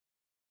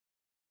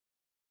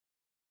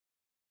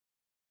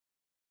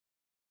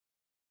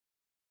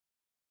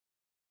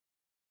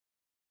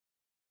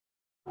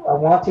I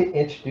want to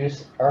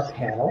introduce our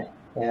panel,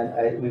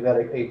 and we've got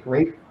a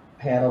great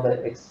panel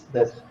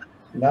that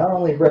not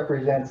only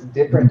represents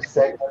different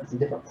segments and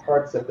different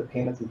parts of the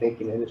payments and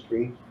banking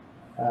industry,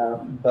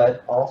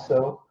 but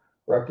also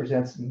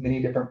represents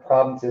many different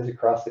provinces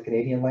across the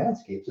Canadian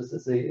landscape. So this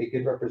is a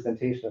good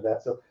representation of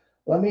that. So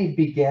let me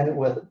begin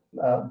with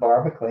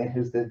Barb McLean,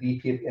 who's the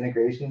VP of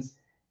Integrations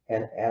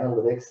and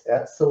Analytics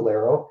at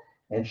Celero,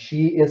 and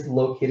she is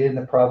located in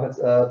the province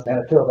of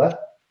Manitoba,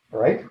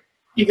 right?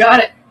 You got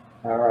it.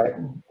 All right.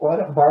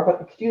 Well,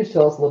 Barbara, could you just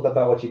tell us a little bit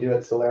about what you do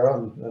at Celero,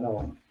 and then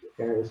I'll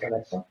introduce our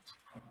next one?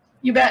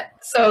 You bet.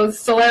 So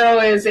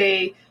Celero is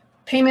a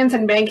payments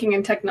and banking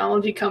and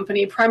technology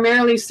company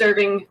primarily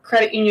serving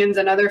credit unions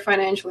and other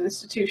financial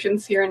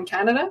institutions here in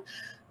Canada.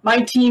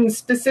 My team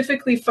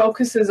specifically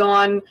focuses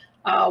on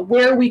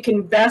where we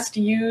can best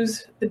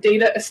use the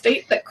data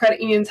estate that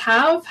credit unions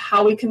have,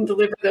 how we can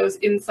deliver those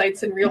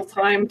insights in real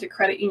time to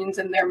credit unions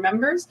and their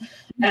members,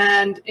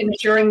 and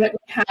ensuring that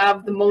we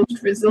have the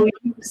most resilient,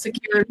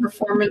 secure, and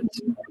performant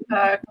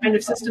kind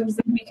of systems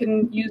that we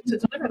can use to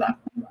deliver that.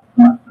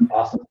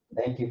 Awesome.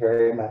 Thank you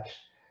very much.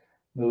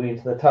 Moving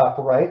to the top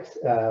right,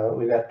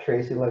 we've got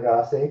Tracy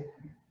Lagasse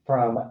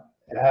from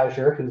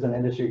Azure, who's an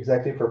industry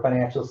executive for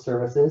financial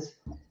services,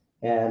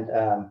 and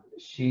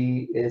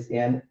she is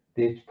in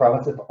the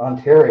province of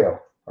Ontario,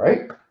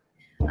 right?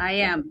 I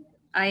am.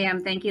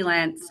 Thank you,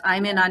 Lance.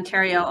 I'm in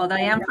Ontario, although I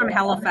am from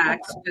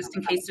Halifax, just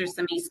in case there's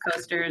some East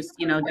Coasters,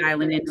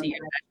 dialing into your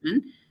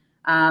session.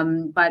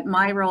 But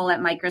my role at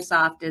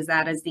Microsoft is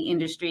that as the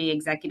industry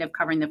executive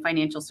covering the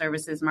financial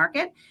services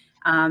market.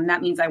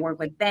 That means I work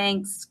with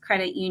banks,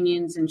 credit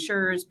unions,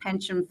 insurers,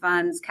 pension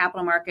funds,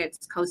 capital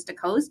markets, coast to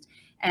coast.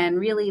 And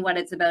really what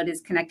it's about is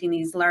connecting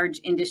these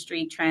large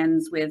industry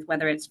trends with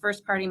whether it's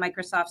first-party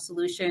Microsoft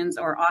solutions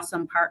or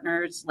awesome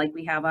partners like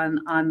we have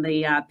on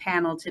the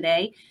panel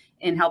today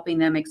in helping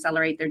them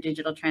accelerate their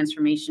digital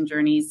transformation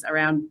journeys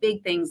around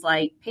big things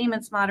like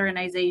payments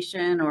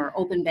modernization or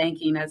open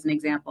banking as an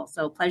example.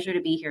 So pleasure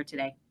to be here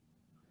today.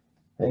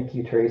 Thank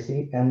you,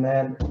 Tracy. And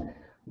then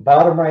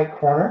bottom right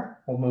corner,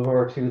 we'll move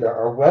over to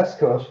our West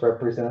Coast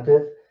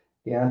representative,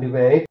 Dion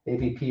Dubé,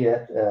 AVP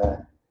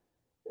at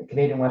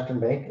Canadian Western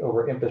Bank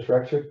over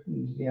infrastructure.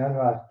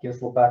 Dion, give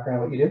us a little background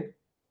on what you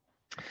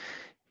do.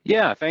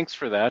 Yeah, thanks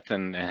for that,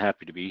 and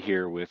happy to be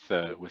here with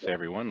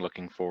everyone.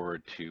 Looking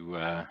forward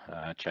to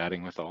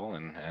chatting with all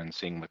and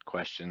seeing what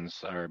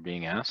questions are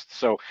being asked.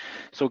 So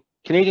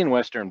Canadian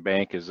Western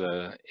Bank is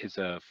a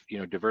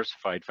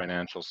diversified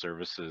financial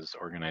services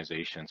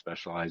organization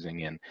specializing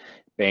in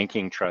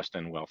banking, trust,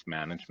 and wealth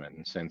management.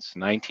 And since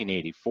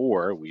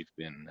 1984, we've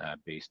been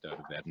based out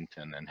of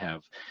Edmonton and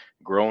have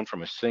grown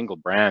from a single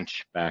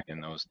branch back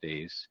in those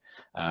days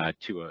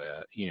to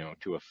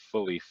a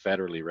fully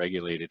federally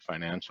regulated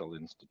financial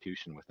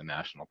institution with a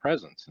national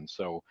presence. And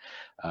so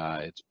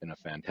it's been a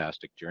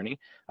fantastic journey.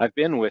 I've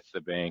been with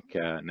the bank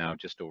now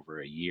just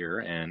over a year,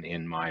 and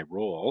in my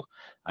role,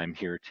 I'm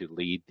here to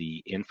lead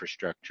the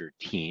infrastructure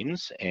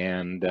teams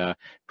and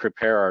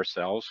prepare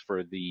ourselves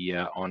for the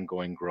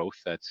ongoing growth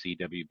that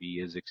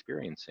CWB is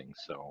experiencing.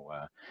 So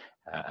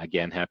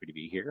again, happy to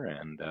be here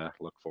and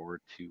look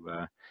forward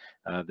to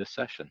this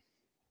session.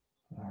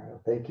 All right,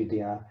 thank you,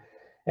 Dion.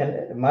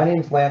 And my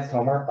name is Lance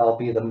Homer. I'll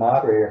be the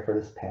moderator for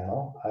this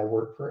panel. I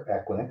work for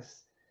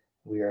Equinix.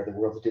 We are the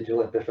world's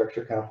digital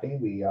infrastructure company.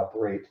 We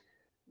operate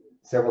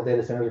several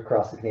data centers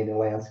across the Canadian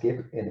landscape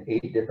in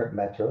 8 different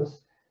metros.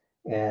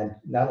 And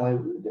not only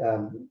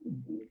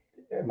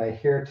am I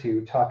here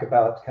to talk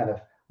about kind of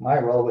my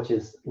role, which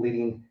is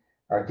leading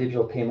our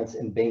digital payments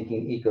and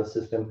banking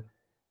ecosystem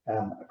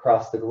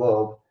across the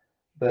globe,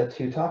 but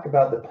to talk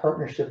about the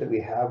partnership that we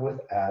have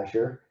with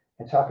Azure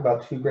and talk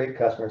about 2 great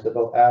customers that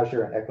both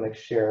Azure and Equinix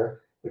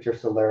share, which are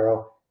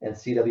Celero and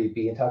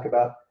CWB, and talk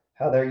about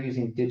how they're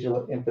using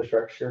digital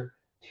infrastructure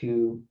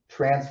to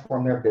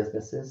transform their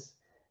businesses.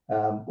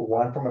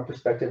 One from a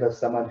perspective of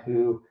someone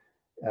who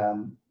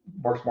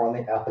works more on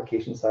the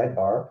application side,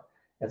 Barb,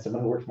 and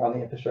someone who works more on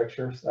the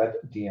infrastructure side,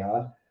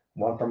 Dion.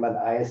 One from an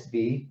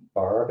ISV,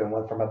 Barb, and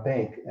one from a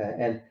bank.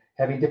 And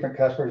having different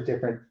customers,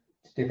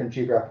 different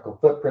geographical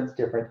footprints,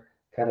 different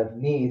kind of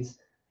needs,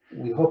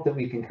 we hope that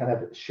we can kind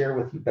of share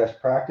with you best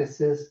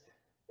practices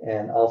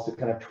and also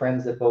kind of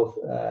trends that both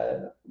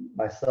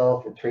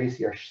myself and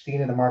Tracy are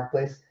seeing in the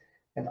marketplace,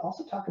 and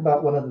also talk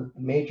about one of the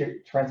major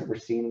trends that we're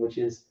seeing, which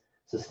is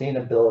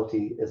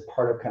sustainability as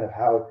part of kind of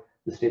how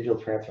this digital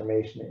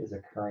transformation is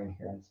occurring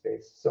here in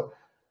space. So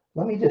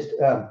let me just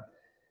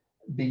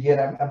begin.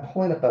 I'm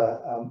pulling up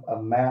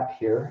a map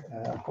here.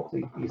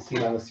 Hopefully you see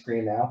it on the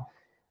screen now.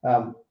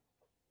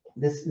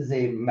 This is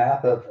a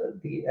map of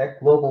the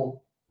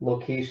global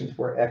locations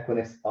where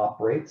Equinix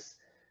operates.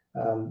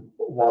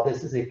 While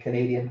this is a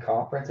Canadian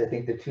conference, I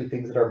think the 2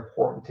 things that are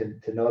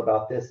important to know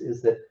about this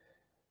is that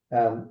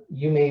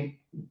you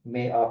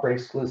may operate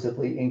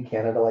exclusively in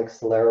Canada like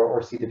Celero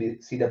or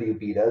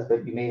CWB does,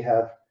 but you may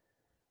have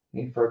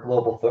need for a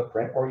global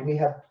footprint, or you may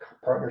have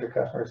partners or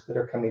customers that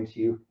are coming to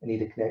you and need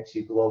to connect to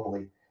you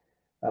globally.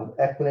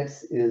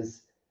 Equinix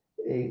is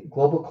a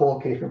global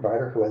co-location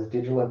provider who has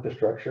digital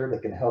infrastructure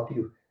that can help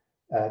you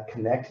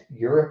connect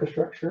your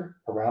infrastructure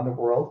around the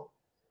world,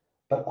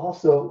 but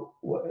also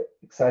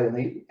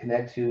excitingly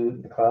connect to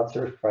the cloud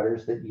service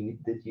providers that you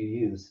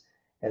use.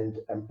 And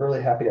I'm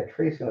really happy to have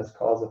Tracy on this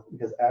call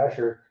because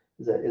Azure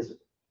is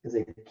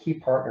a key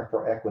partner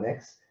for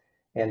Equinix,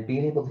 and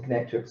being able to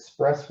connect to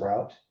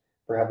ExpressRoute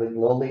for having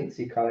low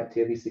latency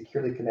connectivity,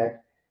 securely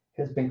connect,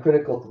 has been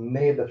critical to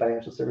many of the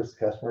financial service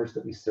customers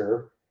that we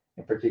serve,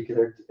 in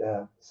particular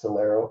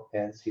Celero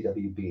and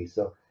CWB.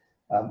 So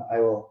I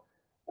will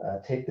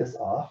take this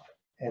off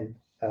and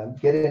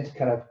get into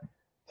kind of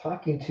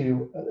talking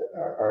to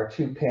our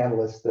two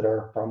panelists that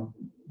are from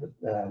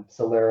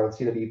Celero and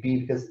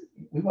CWB, because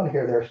we want to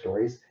hear their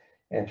stories.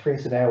 And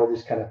Tracy and I will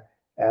just kind of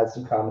add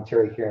some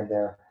commentary here and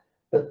there.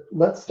 But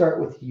let's start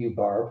with you,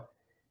 Barb.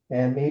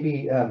 And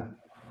maybe,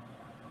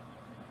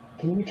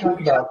 can you talk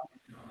about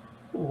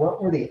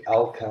what were the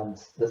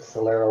outcomes that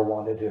Celero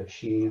wanted to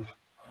achieve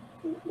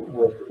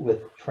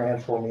with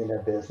transforming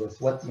their business?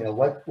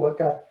 What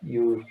got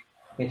you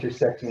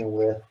intersecting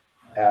with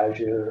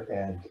Azure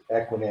and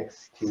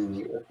Equinix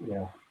to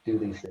do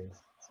these things?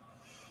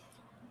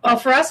 Well,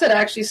 for us, it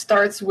actually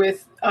starts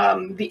with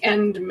the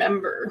end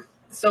member.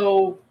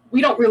 So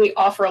we don't really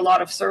offer a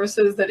lot of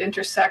services that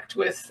intersect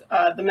with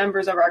the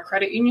members of our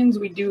credit unions.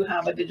 We do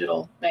have a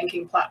digital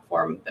banking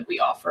platform that we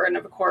offer. And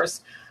of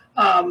course,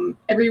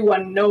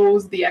 everyone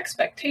knows the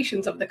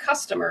expectations of the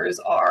customers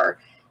are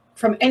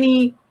from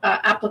any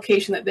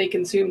application that they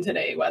consume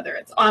today, whether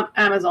it's on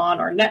Amazon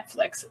or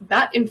Netflix,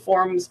 that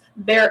informs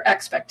their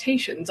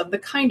expectations of the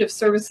kind of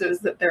services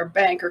that their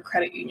bank or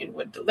credit union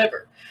would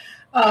deliver.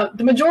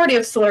 The majority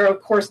of Celero,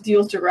 of course,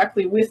 deals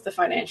directly with the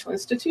financial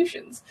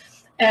institutions.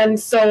 And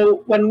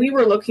so when we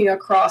were looking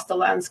across the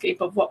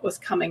landscape of what was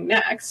coming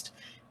next,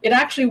 it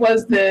actually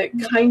was the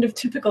kind of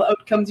typical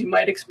outcomes you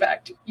might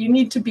expect. You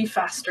need to be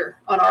faster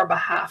on our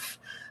behalf.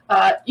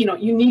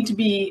 You need to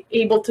be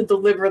able to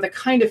deliver the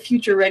kind of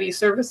future-ready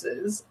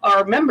services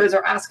our members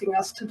are asking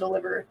us to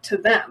deliver to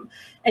them.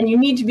 And you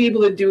need to be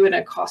able to do it in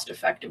a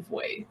cost-effective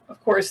way. Of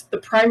course, the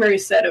primary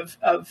set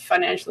of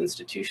financial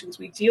institutions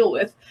we deal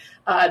with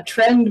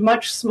trend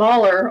much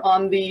smaller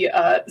on the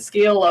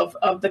scale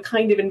of the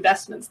kind of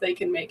investments they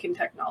can make in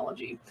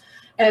technology.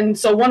 And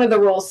so one of the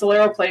roles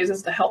Celero plays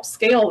is to help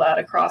scale that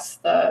across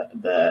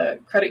the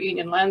credit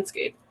union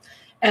landscape.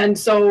 And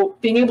so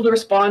being able to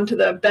respond to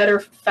the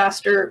better,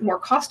 faster, more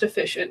cost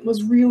efficient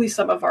was really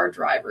some of our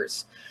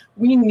drivers.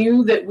 We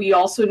knew that we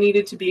also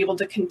needed to be able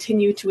to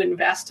continue to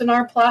invest in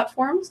our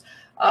platforms.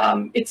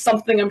 It's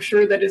something I'm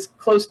sure that is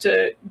close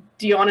to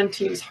Dion and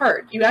team's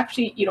heart. You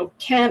actually,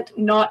 can't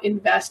not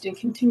invest in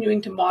continuing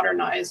to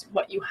modernize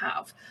what you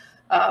have.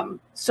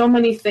 So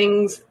many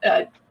things,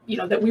 that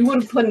we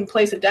would have put in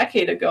place a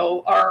decade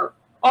ago are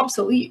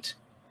obsolete.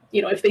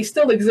 If they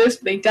still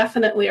exist, they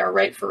definitely are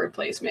ripe for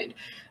replacement.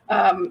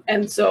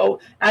 And so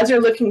as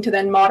you're looking to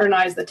then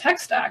modernize the tech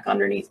stack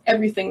underneath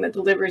everything that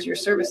delivers your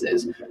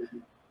services,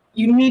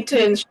 you need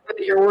to ensure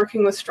that you're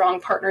working with strong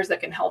partners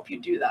that can help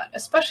you do that,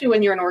 especially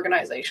when you're an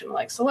organization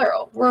like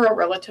Celero. We're a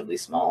relatively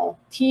small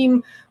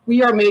team.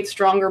 We are made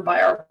stronger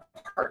by our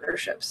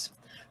partnerships.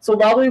 So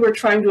while we were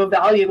trying to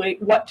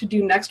evaluate what to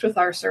do next with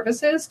our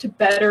services to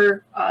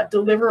better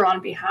deliver on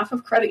behalf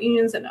of credit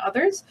unions and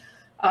others,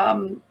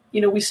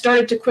 we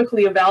started to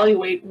quickly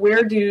evaluate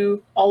where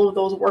do all of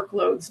those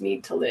workloads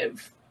need to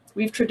live.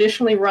 We've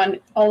traditionally run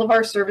all of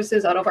our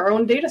services out of our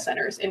own data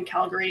centers in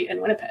Calgary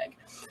and Winnipeg.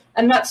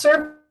 And that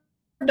served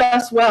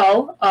us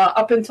well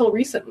up until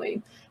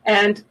recently.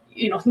 And,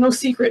 no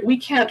secret, we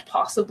can't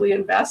possibly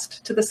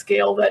invest to the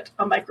scale that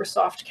a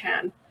Microsoft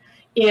can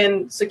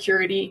in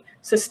security,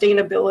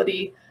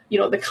 sustainability,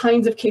 the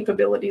kinds of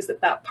capabilities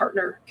that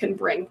partner can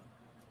bring.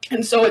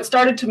 And so it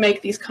started to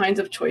make these kinds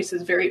of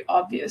choices very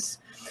obvious.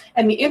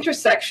 And the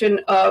intersection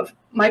of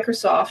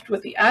Microsoft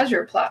with the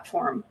Azure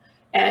platform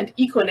and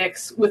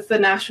Equinix with the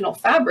national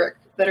fabric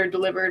that are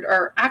delivered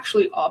are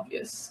actually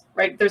obvious,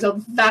 right? There's a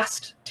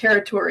vast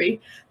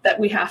territory that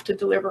we have to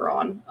deliver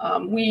on.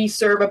 We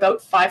serve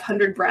about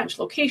 500 branch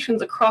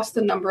locations across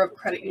the number of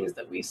credit unions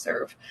that we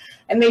serve.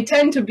 And they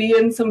tend to be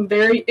in some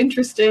very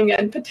interesting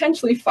and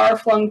potentially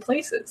far-flung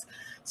places.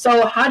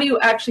 So how do you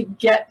actually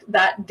get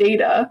that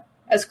data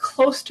as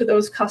close to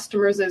those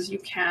customers as you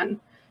can?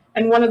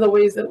 And one of the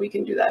ways that we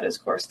can do that is,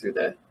 of course, through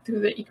the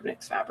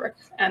Equinix fabric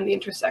and the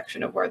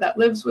intersection of where that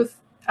lives with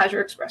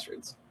Azure Express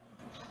Routes.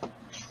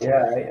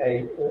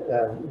 Yeah,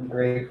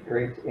 great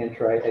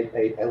intro.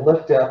 I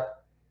looked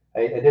up.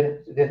 I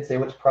didn't say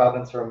which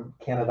province from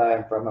Canada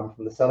I'm from. I'm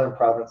from the southern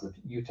province of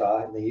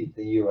Utah in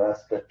the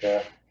U.S. But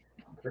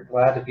we're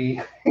glad to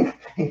be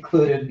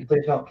included.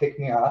 Please don't kick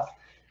me off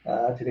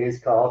today's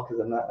call because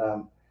I'm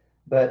not.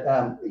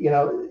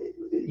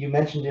 You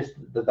mentioned just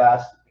the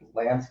vast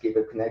landscape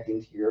of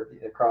connecting to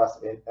across.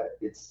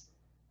 It's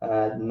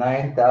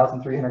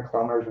 9,300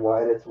 kilometers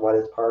wide. It's wide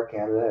as part of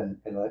Canada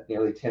and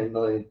nearly 10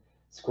 million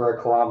square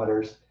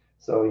kilometers.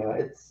 So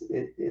it's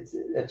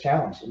a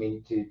challenge. I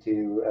mean,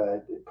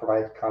 to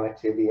provide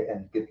connectivity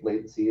and get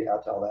latency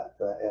out to all that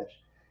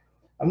edge.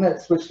 I'm going to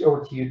switch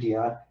over to you,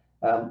 Dion.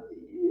 Um,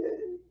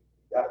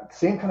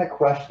 Same kind of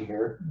question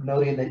here,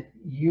 noting that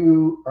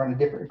you are in a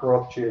different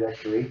growth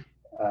trajectory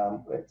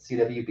at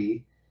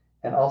CWB,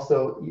 and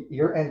also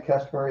your end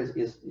customer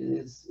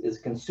is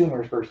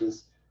consumers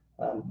versus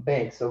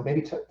banks. So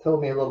maybe tell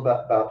me a little bit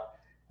about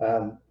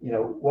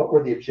what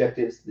were the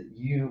objectives that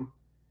you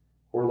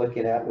were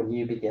looking at when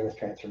you began this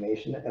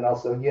transformation, and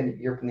also again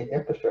you're from the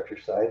infrastructure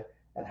side,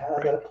 and how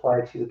does that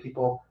apply to the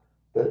people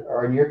that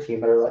are in your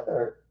team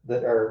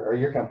that are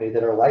your company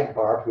that are like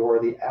Barb, who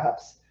are the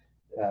apps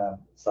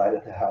side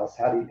of the house?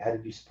 How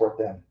did you support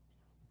them?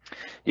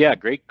 Yeah,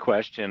 great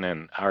question.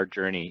 And our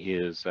journey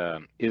is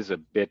a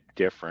bit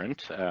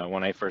different.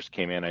 When I first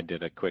came in, I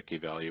did a quick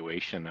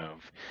evaluation of,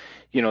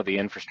 the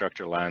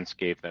infrastructure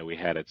landscape that we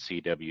had at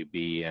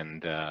CWB,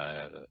 and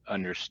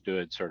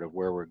understood sort of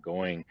where we're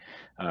going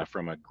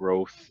from a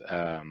growth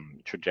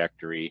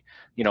trajectory.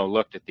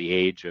 Looked at the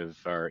age of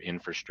our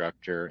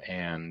infrastructure,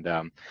 and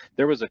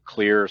there was a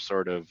clear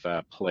sort of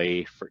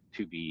play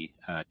to be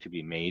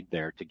made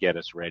there to get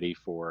us ready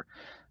for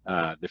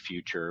the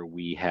future.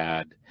 We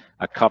had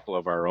a couple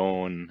of our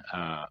own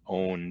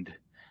owned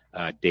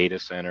data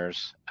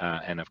centers,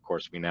 and of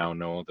course we now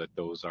know that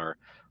those are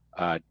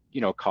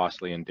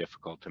costly and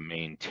difficult to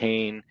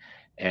maintain,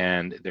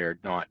 and they're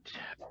not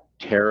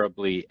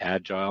terribly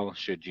agile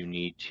should you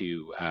need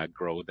to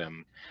grow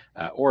them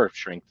or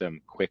shrink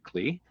them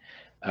quickly.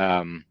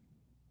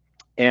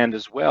 And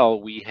as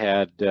well, we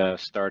had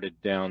started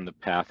down the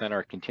path and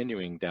are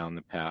continuing down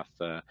the path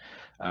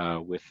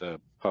with a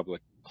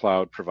public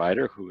cloud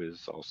provider who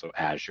is also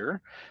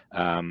Azure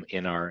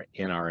in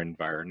our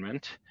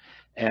environment.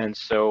 And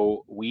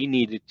so we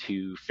needed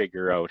to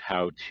figure out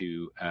how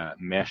to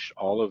mesh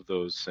all of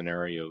those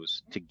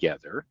scenarios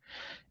together.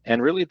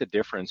 And really the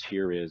difference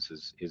here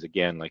is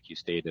again, like you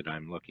stated,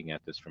 I'm looking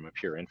at this from a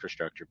pure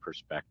infrastructure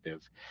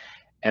perspective.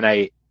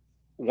 And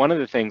one of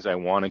the things I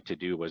wanted to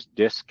do was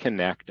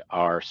disconnect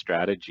our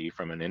strategy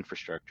from an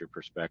infrastructure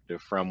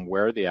perspective from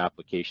where the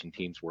application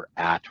teams were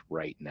at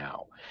right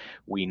now.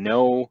 We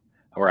know,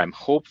 or I'm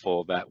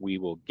hopeful that we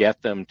will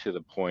get them to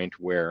the point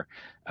where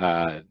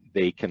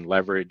they can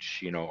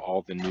leverage,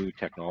 all the new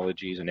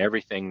technologies and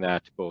everything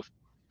that both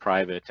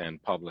private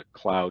and public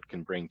cloud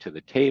can bring to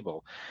the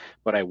table.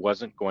 But I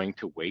wasn't going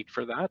to wait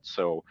for that.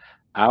 So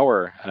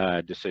our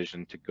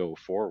decision to go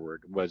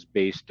forward was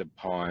based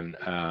upon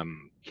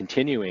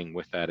continuing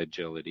with that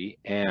agility,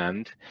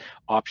 and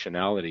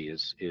optionality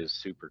is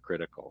super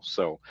critical.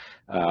 So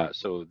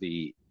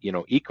the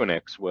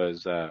Equinix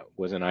was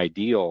an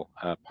ideal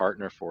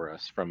partner for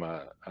us from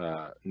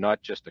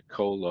not just a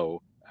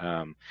colo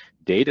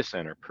data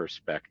center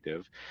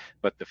perspective,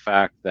 but the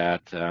fact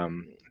that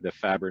the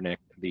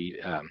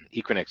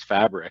Equinix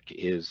fabric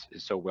is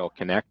so well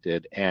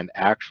connected and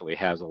actually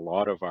has a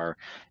lot of our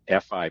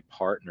FI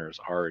partners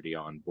already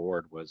on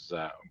board was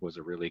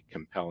a really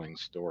compelling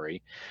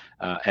story.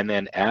 And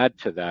then add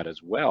to that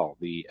as well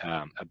the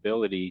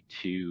ability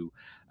to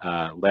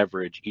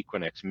leverage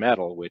Equinix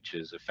Metal, which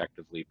is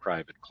effectively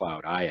private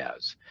cloud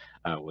IaaS,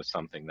 was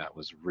something that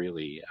was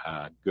really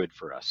good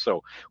for us.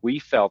 So we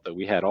felt that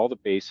we had all the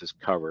bases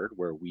covered,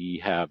 where we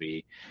have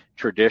a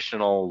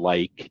traditional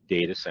like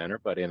data center,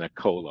 but in a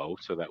colo,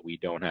 so that we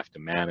don't have to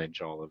manage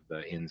all of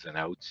the ins and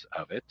outs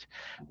of it.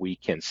 We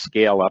can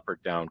scale up or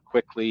down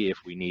quickly if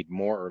we need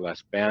more or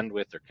less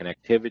bandwidth or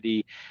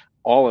connectivity.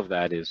 All of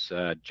that is,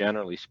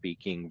 generally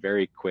speaking,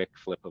 very quick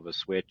flip of a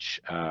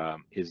switch.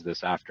 Is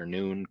this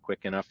afternoon quick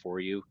enough for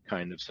you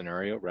kind of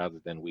scenario, rather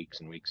than weeks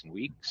and weeks and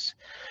weeks.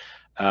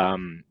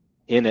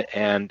 In it,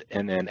 and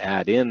then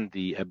add in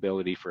the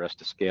ability for us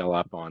to scale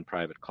up on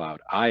private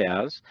cloud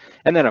IaaS,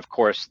 and then of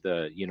course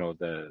the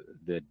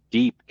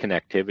deep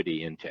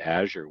connectivity into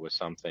Azure was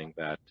something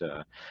that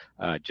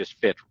just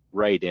fit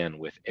right in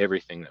with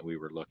everything that we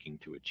were looking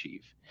to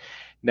achieve.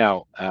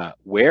 Now,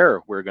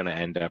 where we're going to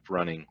end up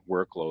running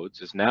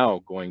workloads is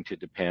now going to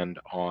depend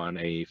on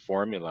a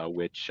formula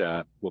which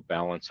will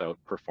balance out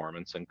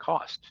performance and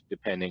cost,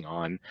 depending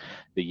on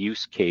the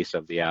use case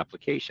of the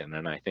application.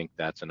 And I think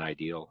that's an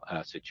ideal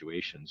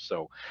situation.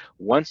 So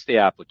once the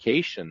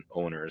application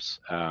owners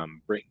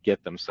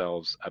get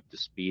themselves up to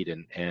speed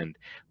and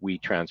we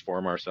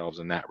transform ourselves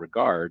in that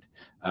regard,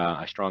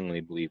 I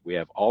strongly believe we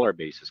have all our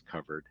bases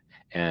covered,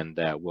 and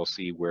we'll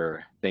see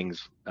where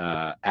things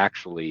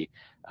actually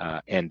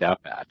end up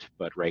at.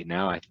 But right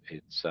now,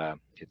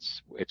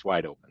 it's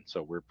wide open.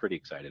 So we're pretty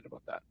excited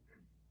about that.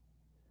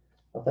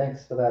 Well,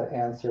 thanks for that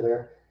answer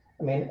there.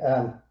 I mean,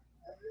 I'm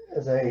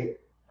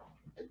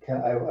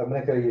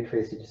going to go to you,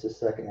 Tracy, just a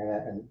second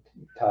here and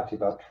talk to you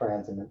about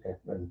trends and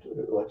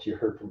what you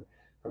heard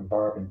from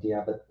Barb and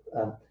Dion. But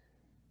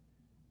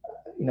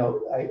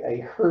I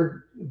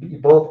heard you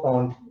both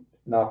owned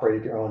and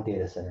operated your own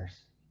data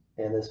centers,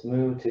 and this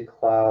move to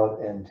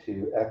cloud and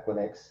to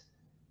Equinix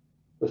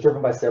was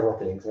driven by several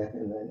things.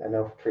 And I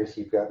know,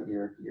 Tracy, you've got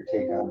your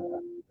take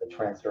on the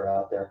trends that are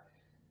out there.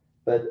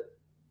 But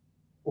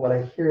what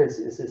I hear is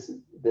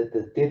that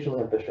the digital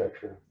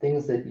infrastructure,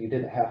 things that you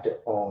didn't have to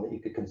own, that you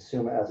could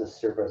consume as a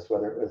service,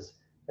 whether it was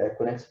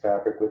Equinix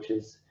Fabric, which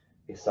is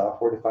a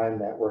software-defined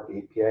network,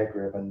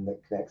 API-driven,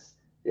 that connects.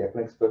 The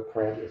Equinix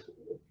footprint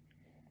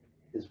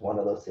is one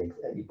of those things.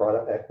 You brought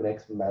up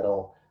Equinix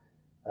Metal,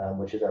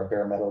 which is our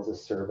bare metals as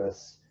a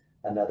service.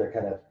 Another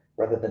kind of,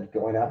 rather than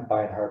going out and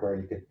buying hardware,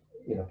 you could,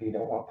 if you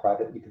don't want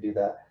private, you could do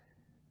that.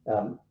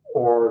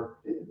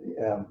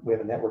 We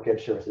have a network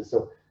edge services.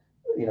 So,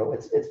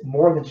 it's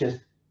more than just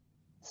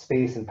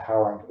space and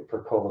power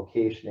for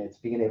co-location. It's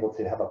being able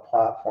to have a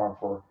platform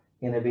for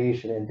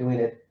innovation and doing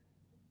it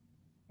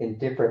in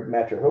different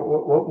metrics.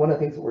 One of the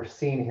things that we're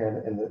seeing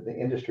here in the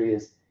industry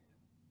is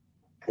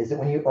that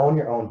when you own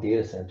your own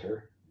data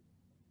center,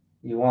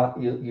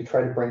 you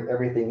try to bring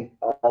everything,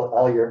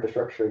 all your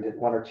infrastructure into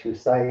one or two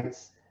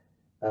sites,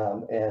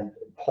 and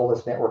pull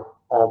this network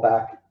all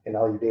back and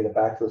all your data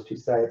back to those two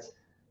sites.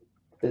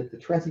 The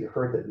trends that you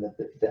heard,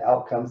 the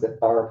outcomes that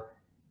Barb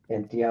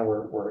and Dion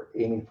were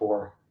aiming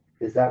for,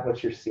 is that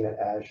what you're seeing at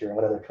Azure, and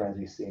what other trends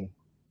are you seeing?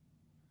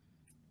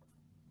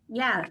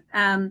 Yeah.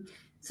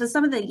 So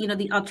some of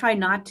the, I'll try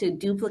not to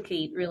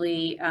duplicate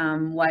really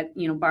what,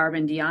 Barb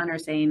and Dion are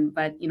saying,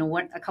 but,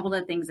 what a couple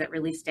of things that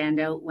really stand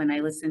out when I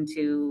listen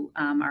to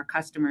our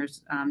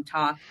customers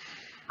talk,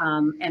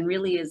 and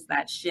really is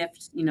that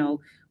shift,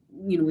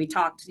 we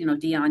talked,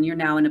 Dion, you're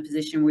now in a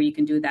position where you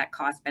can do that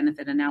cost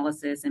benefit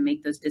analysis and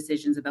make those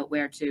decisions about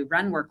where to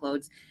run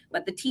workloads.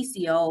 But the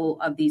TCO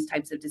of these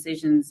types of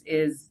decisions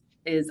is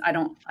I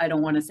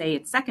don't want to say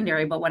it's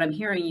secondary, but what I'm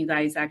hearing you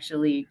guys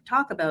actually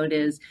talk about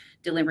is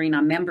delivering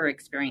on member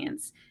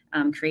experience,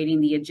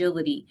 creating the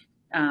agility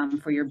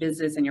for your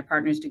business and your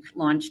partners to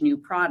launch new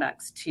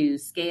products, to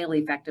scale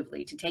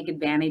effectively, to take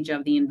advantage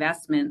of the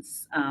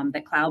investments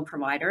that cloud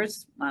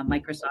providers,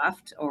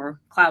 Microsoft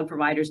or cloud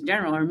providers in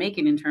general, are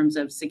making in terms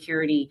of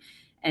security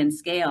and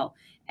scale.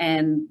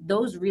 And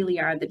those really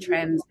are the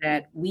trends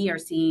that we are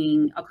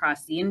seeing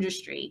across the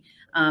industry.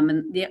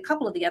 And a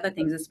couple of the other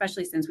things,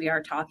 especially since we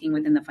are talking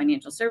within the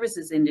financial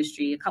services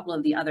industry, a couple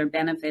of the other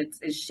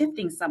benefits is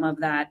shifting some of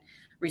that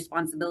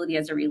responsibility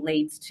as it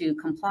relates to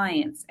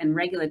compliance and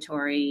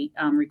regulatory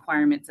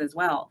requirements as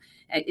well.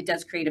 It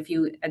does create a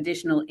few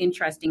additional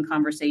interesting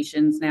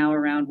conversations now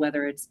around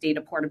whether it's data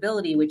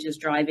portability, which is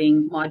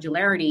driving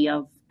modularity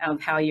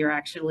of how you're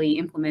actually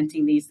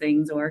implementing these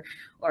things, or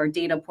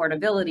data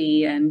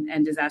portability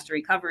and disaster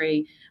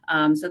recovery.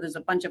 So there's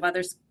a bunch of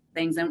other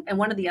things. And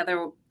one of the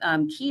other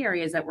key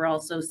areas that we're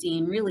also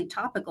seeing really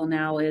topical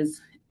now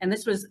is, and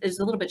this is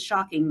a little bit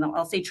shocking,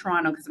 I'll say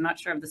Toronto because I'm not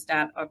sure of the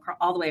stat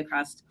all the way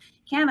across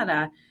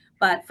Canada,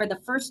 but for the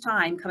first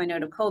time coming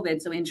out of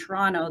COVID, so in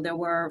Toronto, there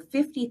were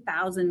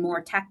 50,000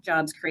 more tech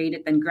jobs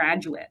created than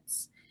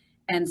graduates.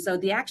 And so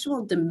the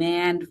actual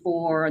demand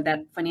for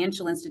that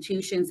financial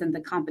institutions and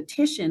the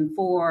competition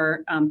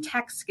for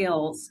tech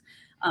skills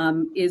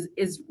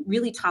is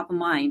really top of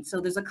mind. So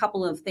there's a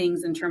couple of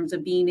things in terms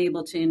of being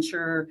able to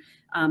ensure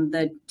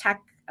the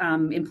tech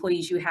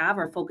employees you have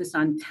are focused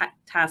on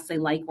tasks they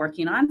like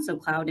working on, so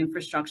cloud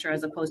infrastructure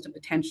as opposed to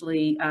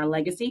potentially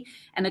legacy,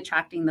 and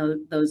attracting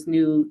those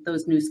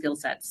new skill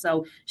sets.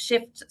 So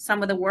shift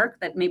some of the work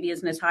that maybe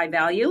isn't as high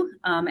value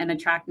and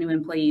attract new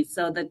employees.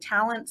 So the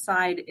talent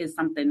side is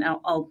something. Now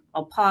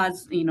I'll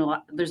pause.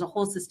 There's a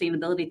whole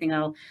sustainability thing.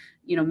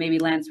 Maybe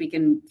Lance, we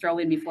can throw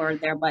in before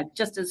there, but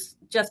just as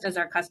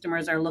our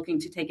customers are looking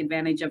to take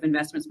advantage of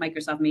investments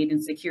Microsoft made in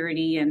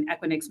security and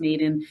Equinix made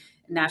in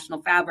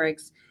national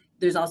fabrics,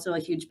 there's also a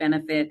huge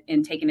benefit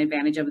in taking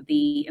advantage of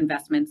the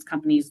investments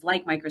companies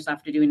like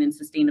Microsoft are doing in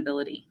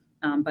sustainability.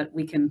 But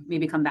we can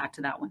maybe come back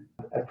to that one.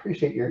 I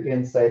appreciate your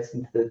insights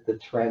into the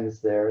trends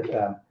there.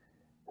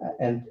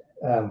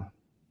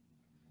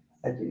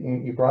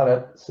 You brought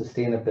up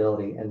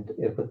sustainability, and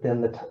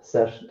within the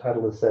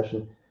title of the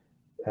session,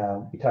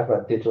 we talk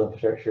about digital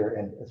infrastructure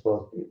and as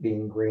well as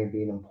being green,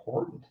 being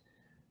important.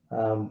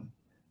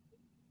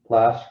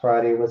 Last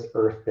Friday was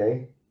Earth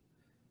Day.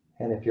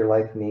 And if you're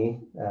like me,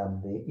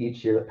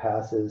 each year that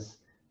passes,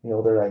 the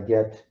older I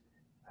get,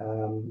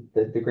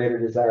 the greater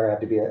desire I have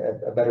to be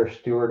a better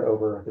steward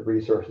over the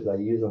resources I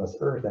use on this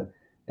earth. And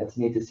it's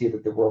neat to see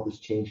that the world is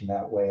changing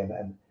that way.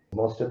 And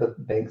most of the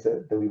banks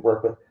that we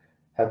work with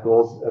have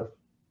goals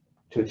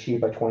to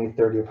achieve by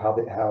 2030 of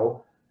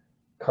how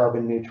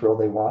carbon neutral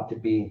they want to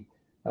be.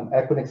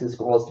 Equinix's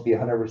goal is to be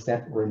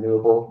 100%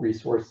 renewable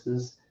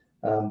resources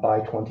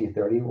by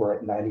 2030. We're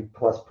at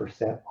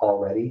 90+%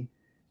 already.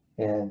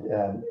 And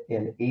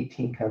in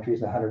 18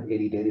 countries and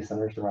 180 data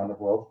centers around the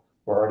world,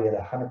 we're already at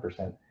 100%.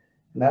 And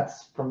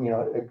that's from,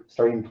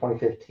 starting in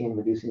 2015,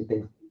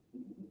 reducing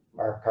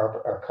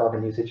our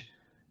carbon usage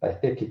by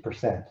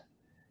 50%.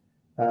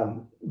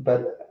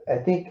 But I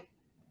think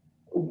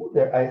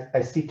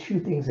I see two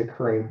things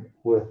occurring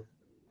with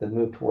the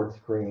move towards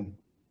green.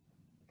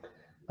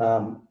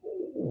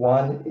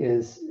 One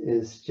is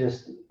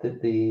just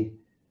the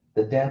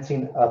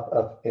densing up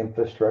of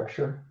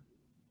infrastructure.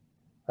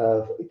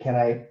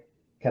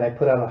 Can I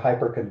put on a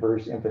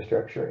hyper-converged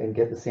infrastructure and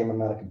get the same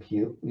amount of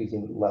compute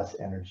using less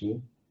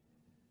energy?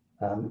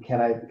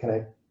 Can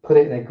I put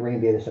it in a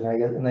green data center?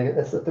 And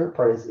that's the third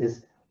part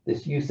is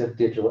this use of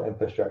digital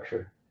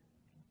infrastructure.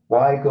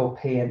 why go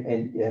pay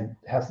and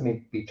have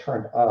something be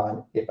turned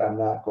on if I'm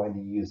not going to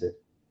use it?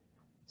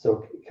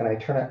 So can I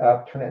turn it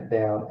up, turn it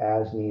down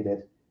as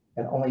needed,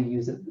 and only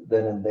use it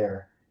then and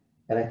there?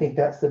 And I think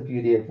that's the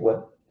beauty of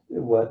what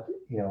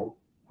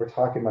we're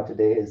talking about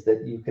today, is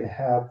that you can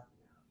have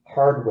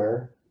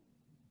hardware,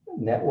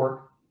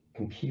 network,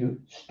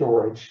 compute,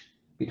 storage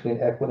between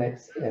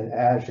Equinix and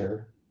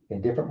Azure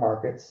in different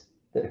markets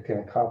that can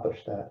accomplish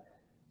that.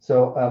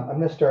 So I'm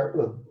going to start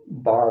with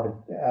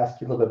Barb and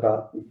ask you a little bit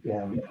about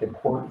the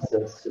importance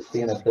of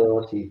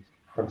sustainability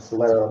from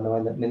Celero,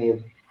 knowing that many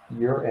of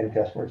your end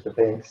customers, the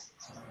banks,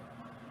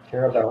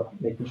 care about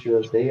making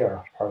sure that they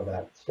are part of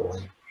that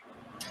story.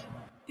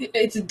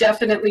 It's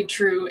definitely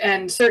true,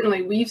 and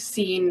certainly we've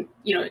seen,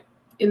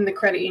 in the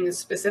credit unions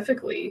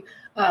specifically,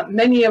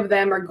 many of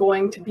them are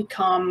going to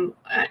become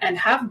and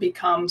have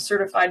become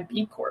certified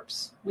B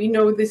Corps. We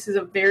know this is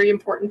a very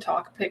important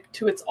topic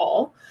to us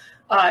all.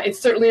 It's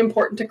certainly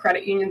important to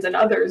credit unions and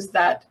others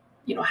that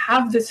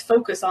have this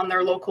focus on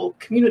their local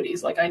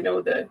communities. Like I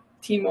know the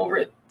team over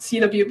at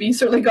CWB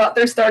certainly got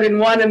their start in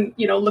one, and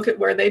look at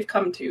where they've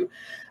come to.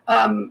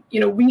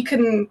 We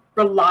can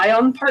rely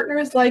on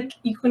partners like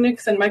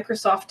Equinix and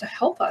Microsoft to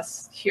help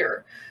us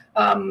here.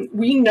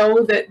 We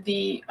know that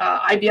the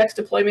IBX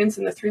deployments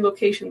in the 3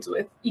 locations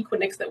with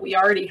Equinix that we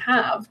already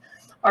have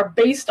are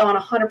based on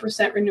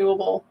 100%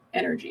 renewable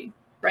energy,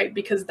 right?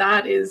 Because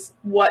that is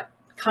what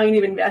kind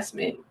of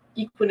investment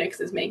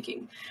Equinix is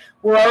making.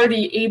 We're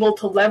already able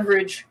to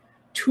leverage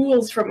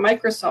tools from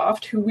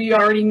Microsoft, who we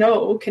already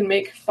know can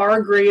make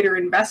far greater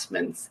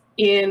investments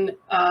in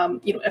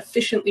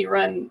efficiently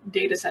run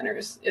data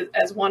centers,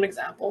 as one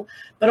example,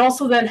 but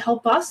also then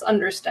help us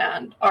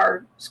understand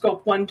our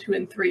scope 1, 2,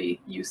 and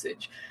 3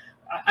 usage.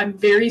 I'm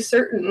very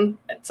certain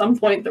at some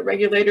point the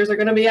regulators are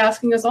going to be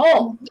asking us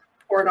all to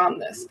report on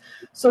this.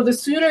 So the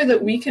sooner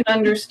that we can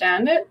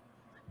understand it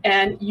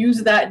and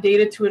use that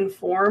data to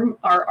inform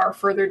our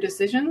further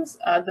decisions,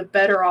 the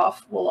better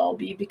off we'll all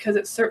be, because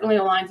it certainly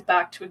aligns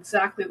back to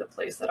exactly the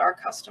place that our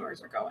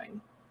customers are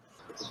going.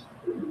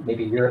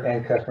 Maybe your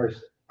end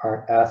customers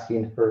aren't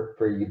asking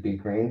for you to be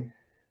green,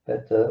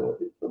 but a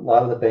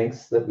lot of the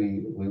banks that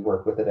we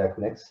work with at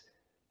Equinix,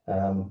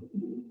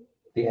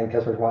 the end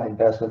customers want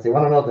investments. They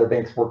want to know their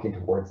bank's working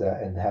towards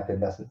that and have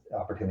investment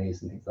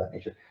opportunities and things of that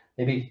nature.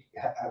 Maybe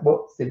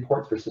what's the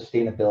importance for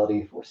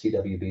sustainability for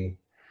CWB?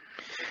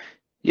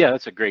 Yeah,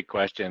 that's a great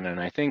question. And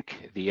I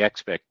think the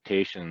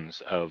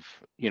expectations of,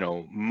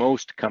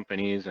 most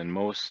companies and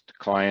most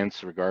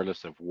clients,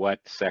 regardless of what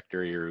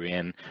sector you're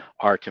in,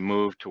 are to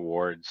move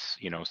towards,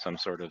 some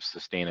sort of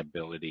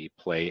sustainability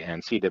play.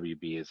 And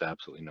CWB is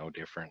absolutely no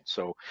different.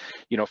 So,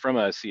 from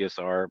a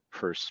CSR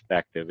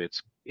perspective,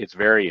 it's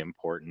very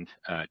important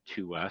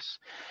to us.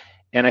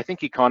 And I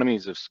think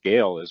economies of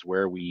scale is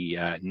where we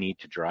need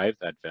to drive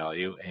that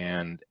value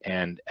and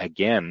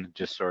again,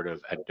 just sort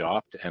of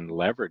adopt and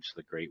leverage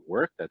the great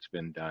work that's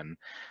been done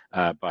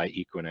by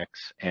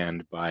Equinix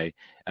and by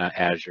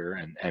Azure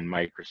and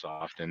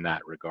Microsoft in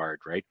that regard,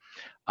 right?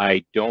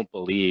 I don't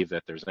believe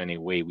that there's any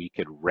way we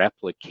could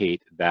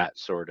replicate that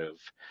sort of,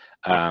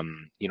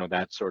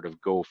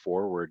 go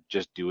forward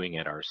just doing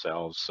it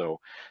ourselves.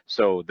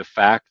 So the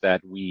fact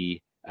that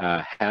we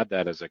have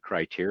that as a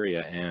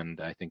criteria,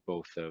 and I think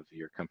both of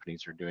your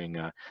companies are doing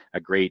a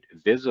great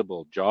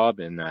visible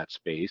job in that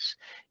space,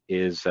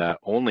 is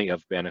only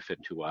of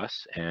benefit to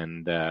us,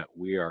 and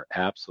we are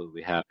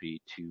absolutely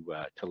happy to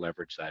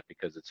leverage that,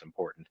 because it's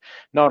important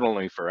not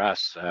only for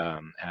us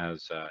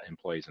as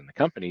employees in the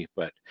company,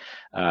 but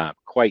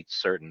quite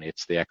certain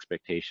it's the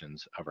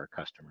expectations of our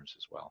customers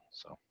as well.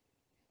 So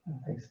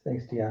thanks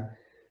Dion.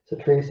 So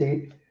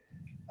Tracy,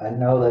 I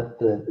know that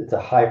it's a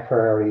high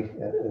priority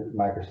at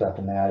Microsoft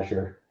and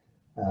Azure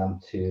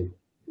to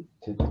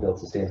build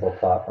sustainable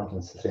platforms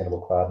and sustainable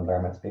cloud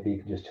environments. Maybe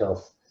you can just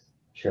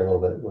share a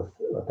little bit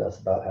with us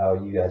about how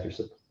you guys are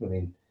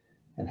moving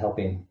and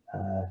helping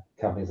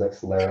companies like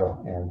Celero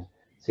and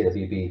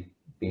CWB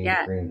be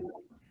green.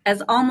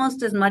 As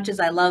almost as much as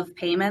I love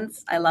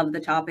payments, I love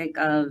the topic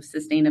of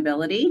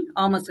sustainability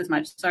almost as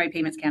much. Sorry,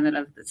 Payments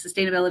Canada.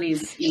 Sustainability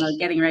is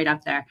getting right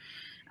up there.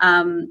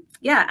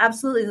 Yeah,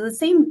 absolutely.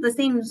 The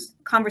same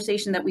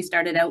conversation that we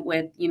started out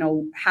with,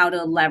 how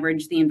to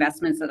leverage the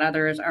investments that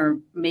others are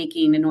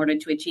making in order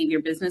to achieve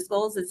your business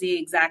goals, is the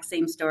exact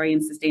same story in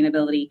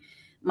sustainability.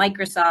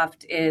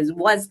 Microsoft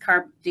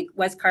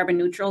was carbon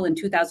neutral in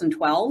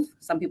 2012.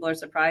 Some people are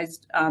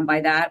surprised by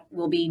that.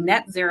 We'll be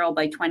net zero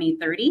by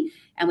 2030,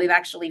 and we've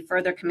actually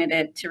further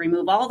committed to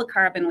remove all the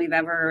carbon we've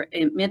ever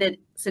emitted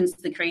since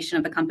the creation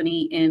of the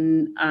company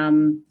in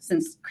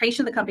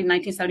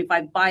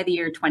 1975 by the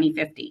year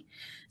 2050.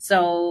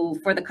 So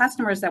for the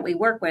customers that we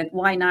work with,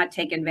 why not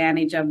take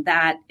advantage of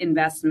that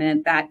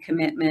investment, that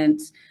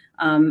commitment,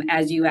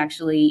 as you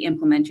actually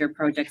implement your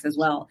projects as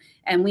well.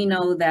 And we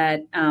know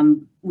that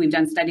we've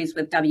done studies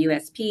with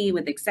WSP,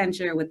 with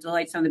Accenture, with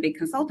Deloitte, some of the big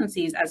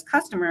consultancies, as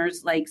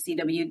customers like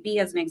CWB,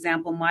 as an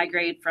example,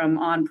 migrate from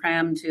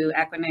on-prem to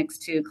Equinix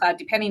to cloud,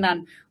 depending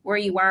on where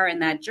you are in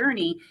that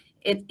journey.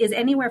 it is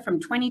anywhere from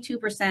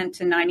 22%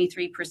 to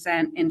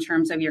 93% in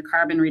terms of your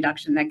carbon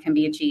reduction that can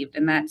be achieved.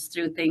 And that's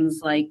through things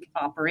like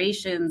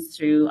operations,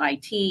 through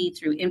IT,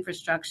 through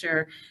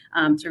infrastructure,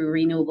 through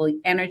renewable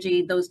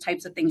energy, those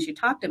types of things you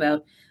talked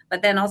about.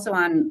 But then also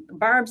on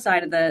Barb's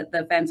side of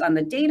the fence, on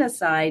the data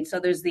side, so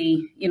there's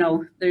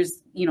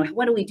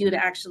what do we do to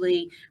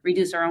actually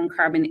reduce our own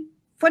carbon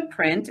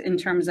footprint in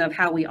terms of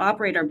how we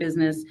operate our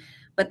business?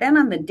 But then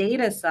on the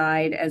data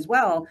side as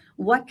well,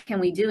 what can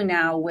we do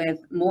now with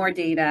more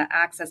data,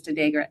 access to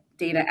data,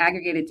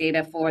 aggregated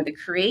data for the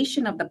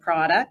creation of the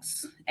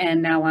products,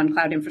 and now on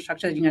cloud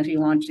infrastructure, as you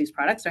launch these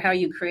products, or how are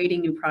you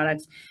creating new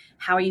products?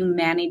 How are you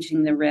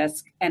managing the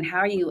risk? And how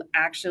are you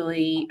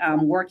actually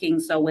working?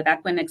 So with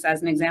Equinix,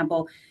 as an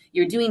example,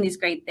 you're doing these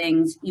great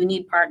things. You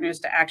need partners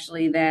to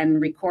actually then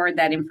record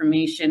that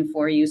information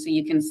for you so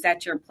you can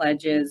set your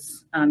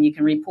pledges, you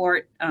can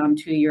report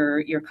to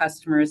your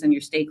customers and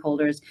your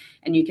stakeholders,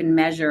 and you can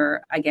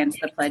measure against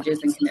the pledges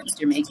and commitments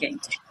you're making.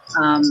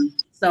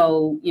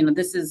 So,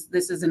 this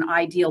is an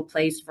ideal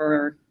place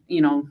for,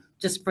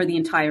 just for the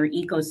entire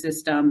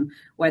ecosystem,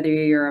 whether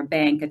you're a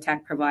bank, a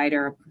tech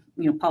provider,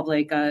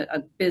 public,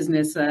 a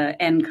business,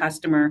 end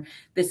customer.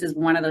 This is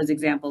one of those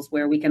examples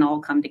where we can all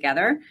come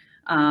together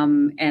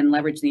and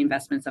leverage the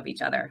investments of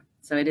each other.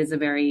 So it is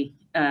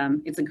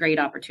it's a great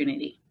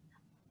opportunity.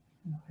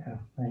 Yeah,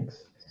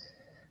 thanks.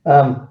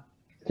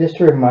 Just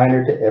a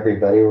reminder to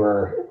everybody,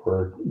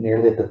 we're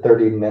nearly at the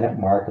 30-minute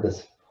mark of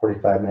this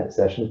 45-minute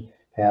session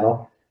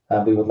panel.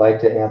 We would like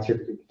to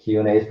answer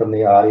Q&As from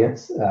the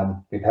audience.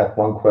 We've had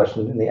one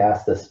question in the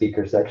Ask the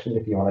Speaker section.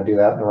 If you want to do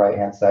that on the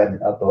right-hand side and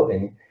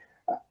upvote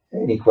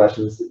any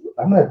questions.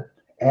 I'm going to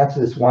answer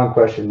this one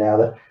question now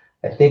that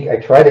I think I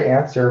tried to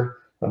answer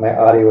when my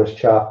audio was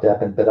chopped up,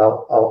 but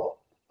I'll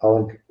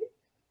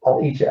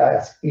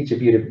ask each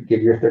of you to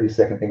give your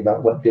 30-second thing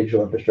about what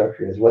digital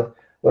infrastructure is. What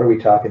are we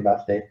talking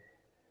about today?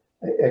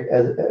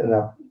 And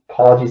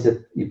apologies if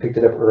you picked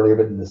it up earlier,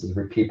 but this is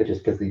repeat, but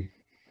just because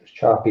it's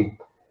choppy.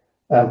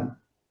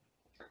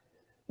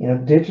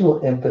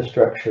 Digital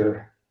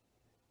infrastructure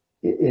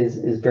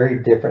is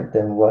very different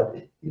than what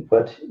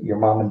your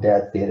mom and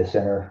dad's data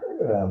center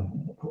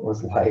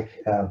was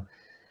like.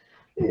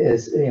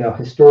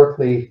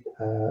 Historically,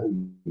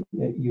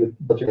 you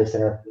built your data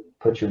center,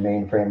 put your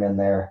mainframe in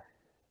there,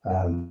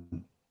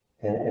 and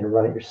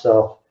run it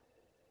yourself.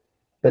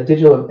 But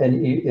digital,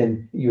 and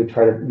you would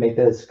try to make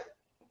that as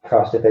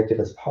cost effective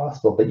as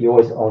possible, but you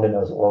always owned and it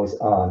was always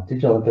on.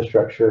 Digital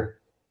infrastructure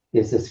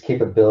is this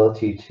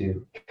capability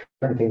to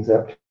turn things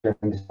up, turn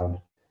things down,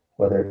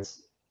 whether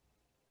it's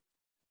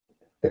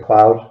the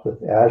cloud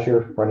with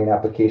Azure, running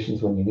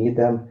applications when you need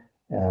them,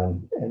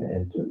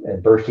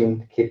 and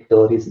bursting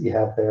capabilities that you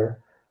have there,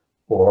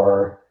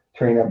 or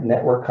turning up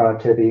network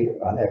connectivity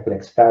on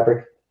Equinix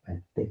Fabric. I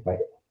think my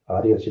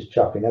audio is just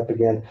chopping up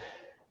again.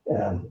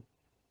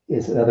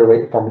 Is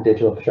another form of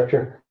digital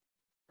infrastructure.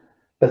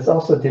 But it's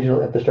also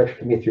digital infrastructure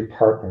can be through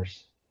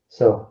partners.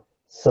 So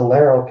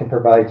Celero can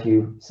provide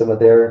you some of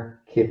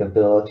their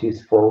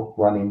capabilities for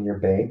running your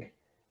bank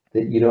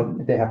that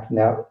they have to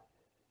now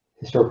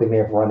historically may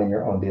have run in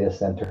your own data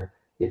center.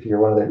 If you're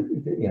one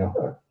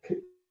of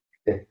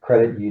a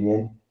credit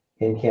union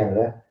in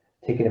Canada,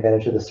 taking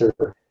advantage of the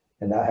server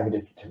and not having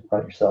to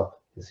run it yourself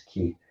is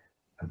key.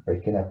 I'm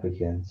breaking up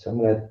again, so I'm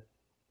going to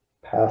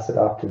pass it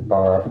off to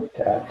Barb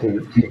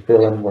to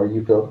fill in where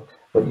you feel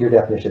what your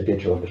definition of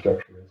digital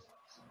infrastructure is.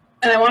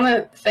 And I want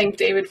to thank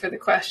David for the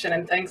question,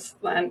 and thanks,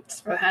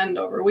 Lance, for the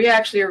handover. We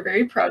actually are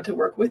very proud to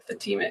work with the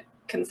team at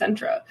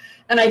Concentra.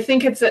 And I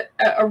think it's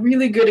a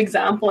really good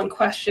example and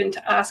question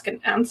to ask and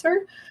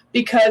answer,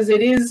 because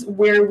it is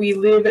where we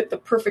live at the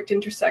perfect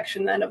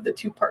intersection then of the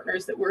two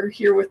partners that we're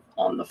here with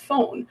on the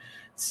phone.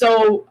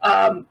 So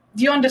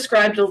Dion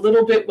described a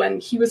little bit when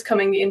he was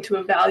coming in to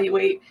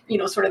evaluate,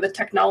 sort of the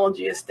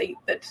technology estate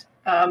that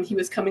he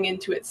was coming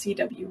into at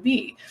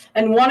CWB,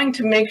 and wanting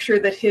to make sure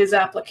that his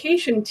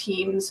application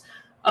teams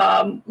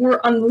were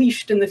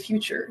unleashed in the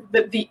future,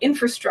 that the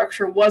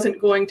infrastructure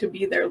wasn't going to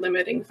be their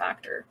limiting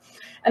factor.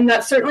 And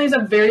that certainly is a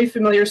very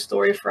familiar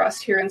story for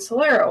us here in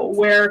Celero,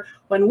 where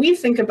when we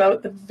think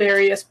about the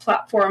various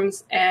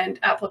platforms and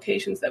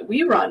applications that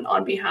we run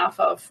on behalf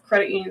of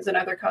credit unions and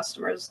other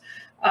customers,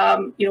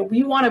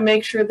 we want to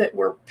make sure that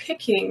we're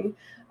picking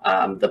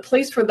the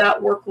place for that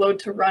workload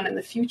to run in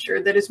the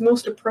future that is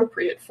most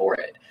appropriate for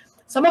it.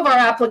 Some of our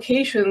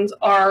applications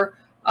are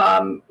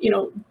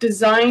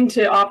designed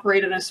to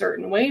operate in a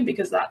certain way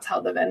because that's how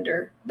the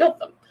vendor built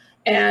them.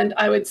 And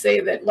I would say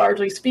that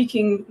largely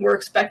speaking, we're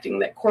expecting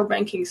that core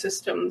banking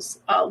systems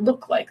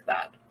look like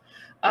that.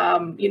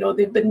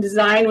 They've been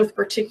designed with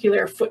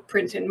particular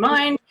footprint in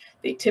mind.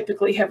 They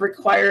typically have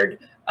required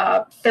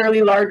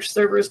fairly large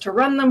servers to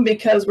run them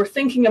because we're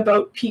thinking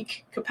about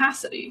peak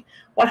capacity.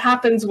 What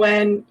happens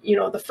when,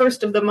 the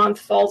first of the month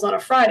falls on a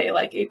Friday,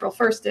 like April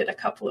 1st did a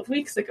couple of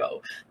weeks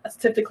ago? That's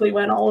typically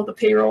when all of the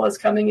payroll is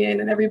coming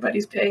in and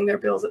everybody's paying their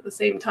bills at the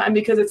same time,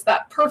 because it's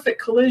that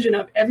perfect collision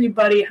of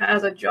everybody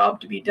has a job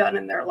to be done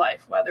in their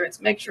life, whether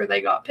it's make sure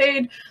they got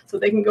paid so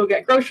they can go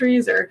get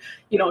groceries, or,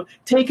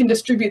 take and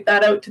distribute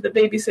that out to the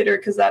babysitter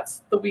because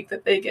that's the week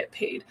that they get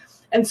paid.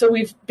 And so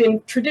we've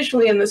been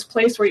traditionally in this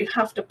place where you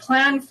have to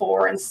plan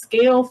for and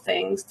scale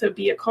things to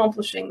be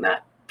accomplishing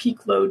that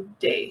peak load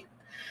day.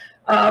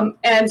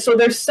 And so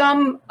there's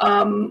some,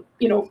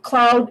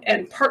 cloud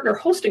and partner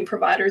hosting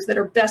providers that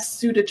are best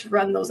suited to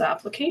run those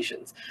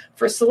applications.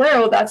 For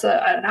Celero, that's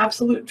an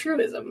absolute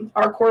truism.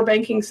 Our core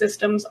banking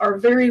systems are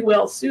very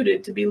well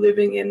suited to be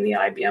living in the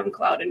IBM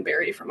cloud and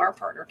Barry from our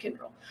partner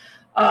Kyndryl.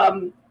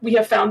 We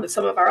have found that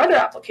some of our other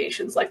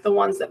applications, like the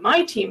ones that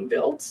my team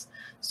builds,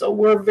 so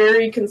we're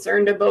very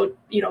concerned about,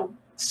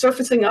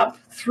 surfacing up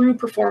through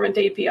performant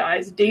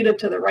APIs data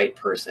to the right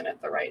person at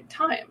the right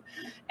time.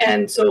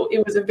 And so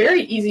it was a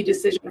very easy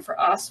decision for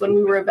us when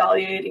we were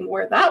evaluating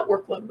where that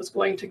workload was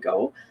going to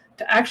go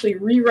to actually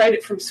rewrite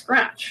it from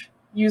scratch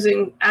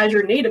using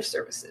Azure native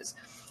services.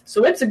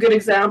 So it's a good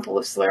example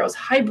of Celero's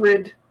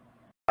hybrid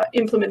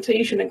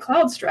implementation and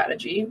cloud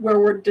strategy,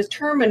 where we're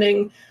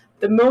determining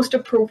the most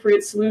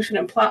appropriate solution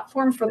and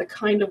platform for the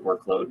kind of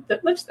workload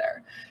that lives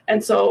there.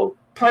 And so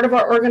part of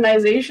our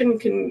organization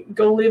can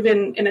go live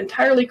in an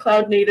entirely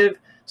cloud native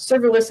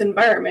serverless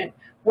environment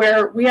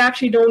where we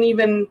actually don't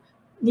even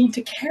need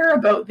to care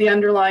about the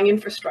underlying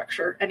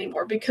infrastructure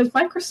anymore, because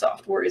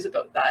Microsoft worries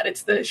about that.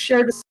 It's the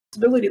shared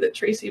responsibility that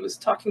Tracy was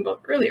talking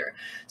about earlier.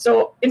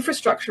 So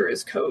infrastructure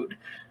is code.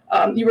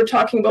 You were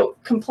talking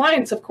about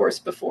compliance, of course,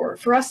 before.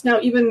 For us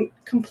now, even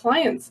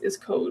compliance is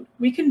code.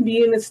 We can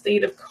be in a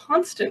state of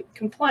constant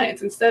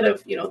compliance instead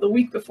of, the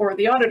week before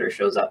the auditor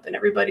shows up and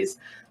everybody's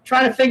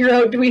trying to figure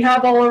out, do we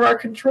have all of our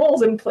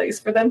controls in place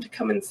for them to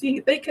come and see?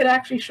 They could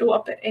actually show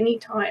up at any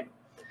time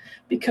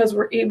because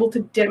we're able to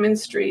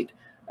demonstrate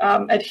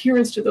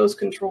adherence to those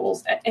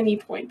controls at any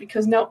point,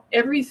 because now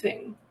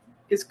everything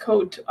is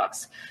code to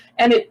us.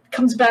 And it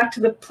comes back to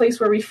the place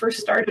where we first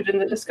started in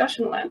the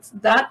discussion, Lance.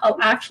 That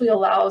actually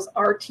allows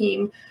our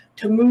team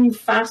to move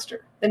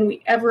faster than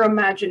we ever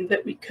imagined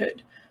that we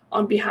could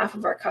on behalf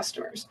of our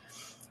customers.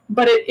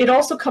 But it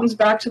also comes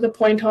back to the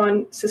point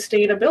on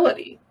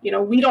sustainability.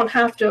 We don't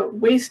have to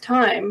waste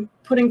time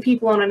putting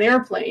people on an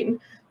airplane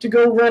to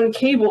go run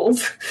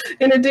cables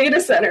in a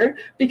data center,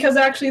 because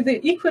actually the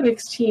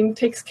Equinix team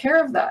takes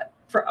care of that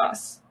for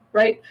us,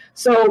 right?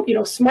 So,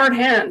 smart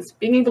hands,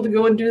 being able to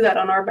go and do that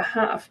on our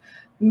behalf,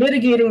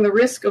 mitigating the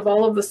risk of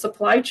all of the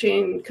supply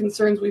chain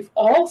concerns we've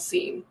all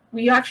seen.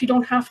 We actually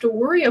don't have to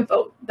worry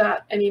about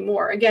that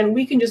anymore. Again,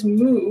 we can just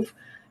move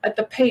at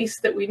the pace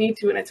that we need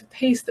to, and it's a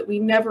pace that we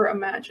never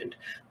imagined.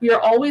 We are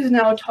always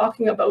now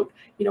talking about,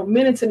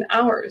 minutes and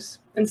hours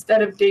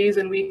instead of days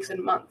and weeks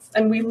and months.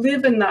 And we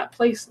live in that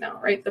place now,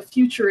 right? The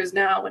future is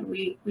now, and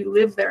we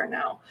live there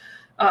now.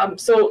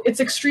 So it's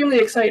extremely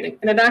exciting.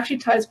 And it actually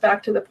ties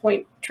back to the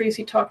point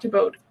Tracy talked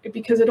about,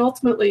 because it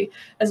ultimately,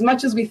 as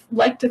much as we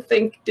like to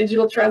think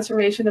digital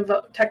transformation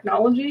about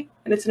technology,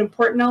 and it's an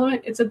important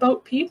element, it's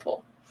about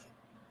people.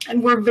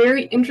 And we're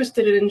very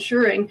interested in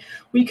ensuring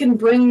we can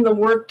bring the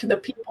work to the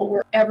people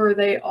wherever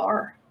they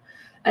are.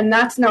 And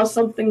that's now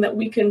something that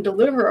we can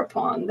deliver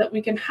upon, that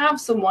we can have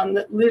someone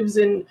that lives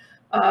in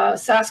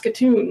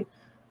Saskatoon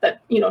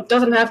that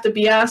doesn't have to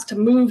be asked to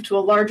move to a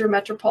larger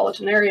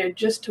metropolitan area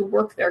just to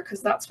work there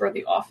because that's where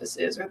the office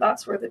is or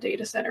that's where the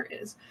data center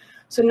is.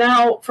 So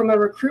now from a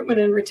recruitment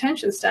and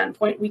retention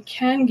standpoint, we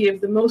can give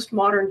the most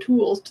modern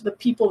tools to the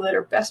people that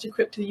are best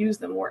equipped to use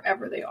them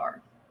wherever they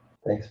are.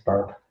 Thanks,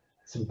 Barb.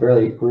 Some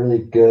really, really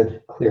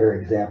good,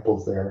 clear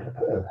examples there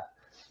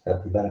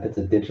of the benefits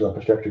of digital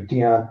infrastructure.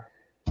 Dion,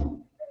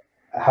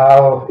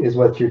 how is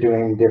what you're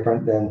doing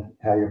different than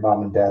how your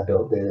mom and dad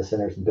built data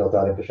centers and built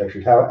out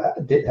infrastructure? How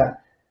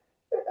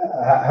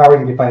are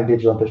you defining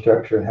digital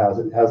infrastructure, and how's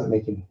it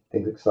making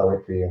things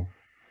accelerate for you?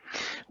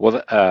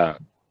 Well,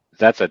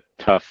 that's a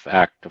tough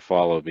act to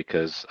follow,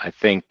 because I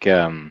think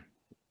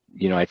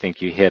I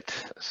think you hit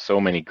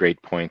so many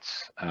great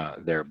points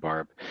there,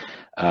 Barb,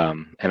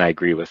 and I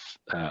agree with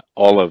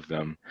all of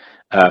them.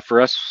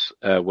 For us,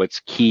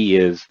 what's key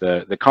is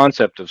the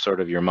concept of sort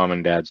of your mom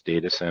and dad's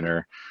data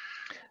center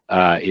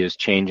is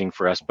changing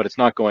for us, but it's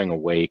not going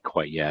away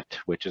quite yet,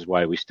 which is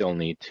why we still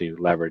need to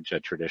leverage a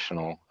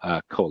traditional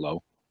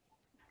colo.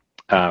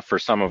 For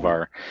some of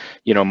our,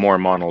 more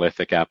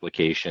monolithic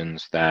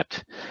applications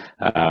that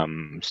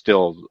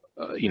still,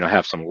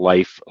 have some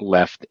life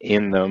left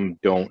in them,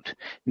 don't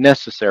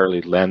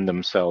necessarily lend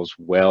themselves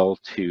well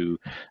to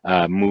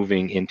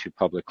moving into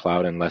public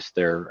cloud unless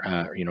they're,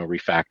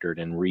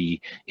 refactored and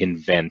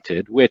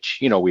reinvented, which,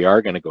 we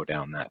are going to go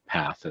down that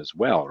path as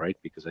well, right?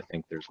 Because I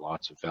think there's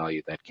lots of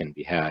value that can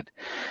be had.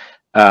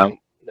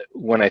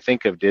 When I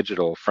think of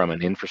digital from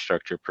an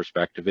infrastructure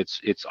perspective,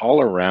 it's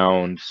all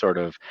around sort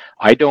of,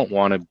 I don't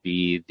want to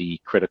be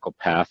the critical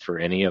path for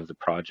any of the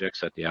projects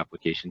that the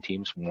application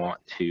teams want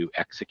to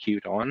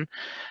execute on.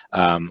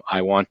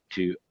 I want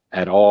to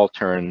at all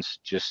turns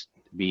just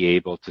be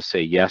able to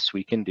say, yes,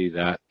 we can do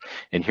that,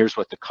 and here's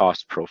what the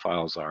cost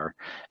profiles are,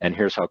 and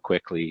here's how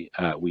quickly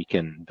we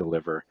can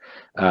deliver.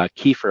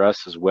 Key for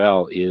us as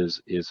well is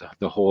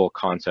the whole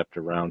concept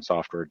around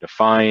software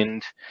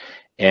defined,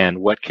 and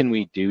what can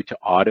we do to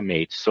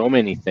automate so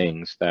many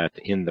things that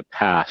in the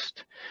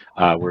past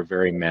were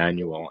very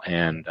manual,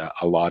 and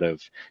a lot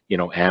of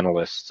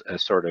analysts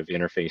sort of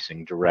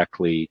interfacing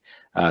directly,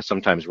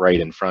 sometimes right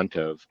in front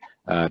of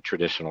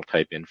traditional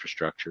type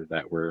infrastructure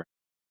that we're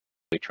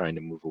trying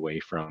to move away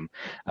from.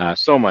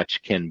 So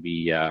much can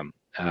be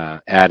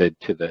added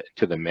to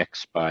the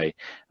mix by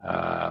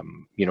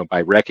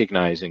by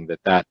recognizing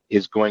that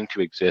is going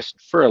to exist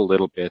for a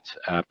little bit,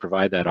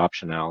 provide that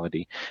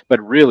optionality, but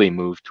really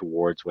move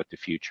towards what the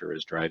future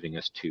is driving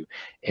us to,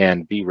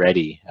 and be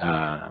ready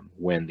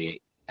when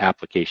the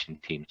application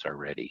teams are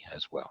ready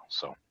as well.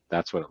 So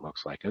that's what it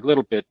looks like. A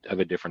little bit of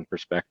a different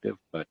perspective,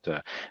 but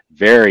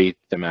very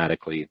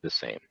thematically the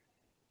same.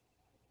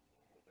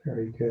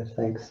 Very good,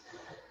 thanks.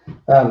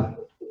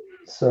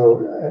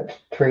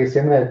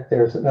 Tracy,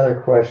 there's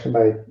another question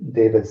by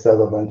David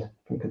Sutherland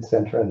from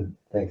Concentra, and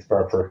thanks,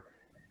 Barb, for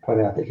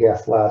pointing out that he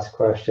asked the last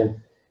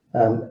question.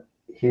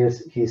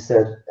 He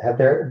said, have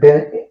there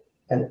been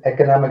any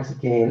economics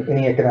gain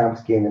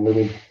in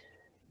moving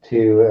to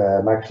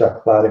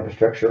Microsoft Cloud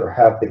infrastructure, or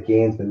have the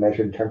gains been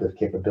measured in terms of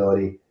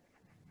capability?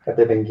 Have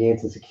there been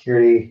gains in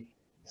security?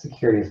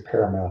 Security is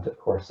paramount, of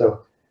course.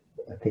 So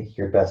I think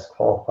you're best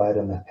qualified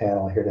on the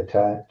panel here to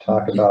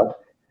talk about.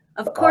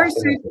 Of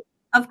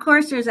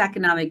course, there's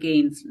economic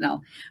gains.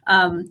 No,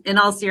 in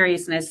all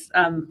seriousness,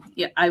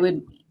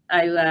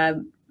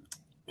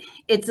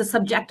 it's a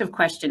subjective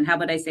question. How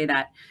would I say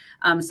that?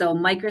 So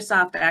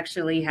Microsoft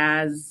actually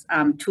has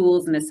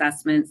tools and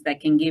assessments that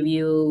can give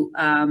you,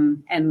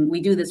 and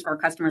we do this for our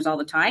customers all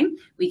the time.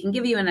 We can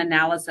give you an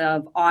analysis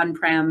of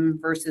on-prem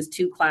versus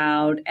to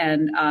cloud,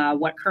 and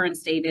what current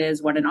state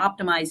is, what an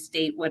optimized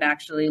state would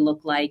actually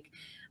look like.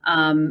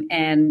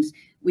 And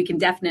we can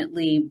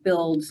definitely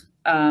build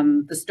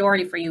the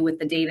story for you with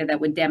the data that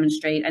would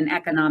demonstrate an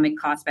economic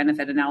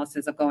cost-benefit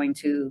analysis of going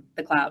to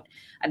the cloud.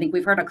 I think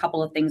we've heard a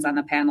couple of things on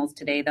the panels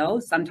today, though.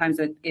 Sometimes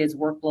it is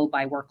workload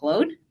by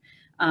workload.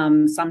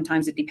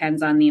 Sometimes it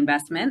depends on the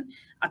investment.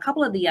 A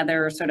couple of the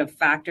other sort of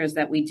factors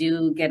that we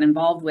do get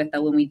involved with,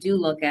 though, when we do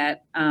look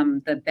at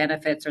the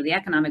benefits or the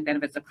economic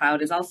benefits of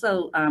cloud, is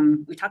also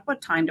we talk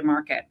about time to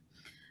market.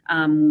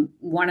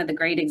 One of the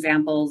great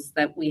examples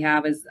that we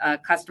have is a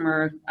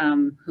customer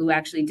who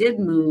actually did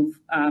move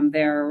some of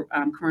their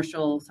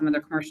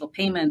commercial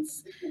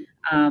payments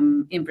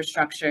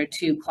infrastructure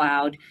to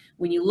cloud.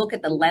 When you look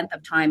at the length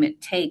of time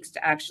it takes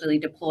to actually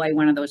deploy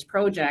one of those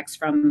projects,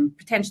 from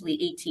potentially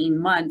 18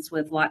 months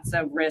with lots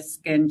of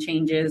risk and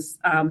changes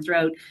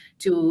throughout,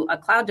 to a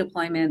cloud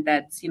deployment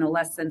that's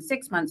less than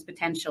 6 months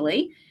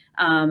potentially.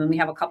 And we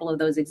have a couple of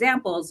those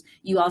examples.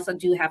 You also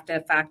do have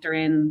to factor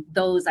in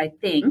those, I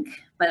think.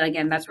 But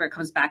again, that's where it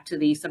comes back to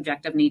the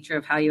subjective nature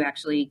of how you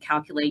actually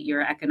calculate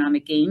your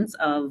economic gains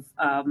of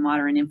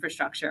modern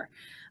infrastructure.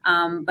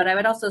 But I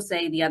would also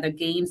say the other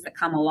gains that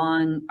come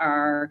along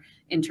are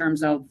in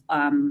terms of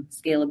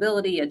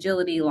scalability,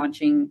 agility,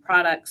 launching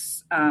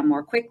products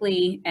more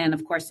quickly. And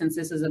of course, since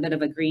this is a bit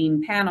of a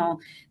green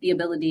panel, the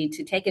ability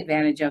to take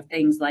advantage of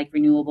things like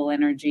renewable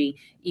energy,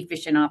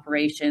 efficient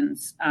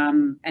operations.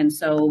 And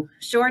so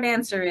short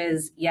answer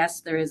is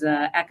yes, there is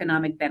an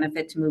economic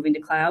benefit to moving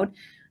to cloud.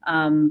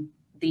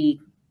 The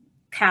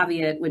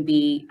caveat would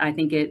be, I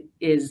think it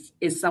is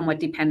somewhat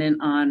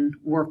dependent on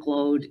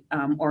workload,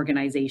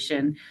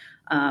 organization.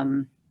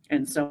 And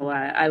so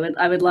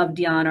I would love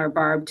Dion or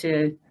Barb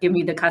to give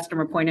me the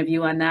customer point of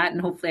view on that,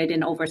 and hopefully I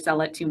didn't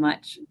oversell it too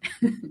much.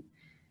 Well,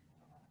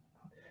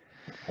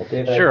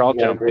 David, sure, I'll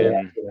jump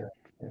in.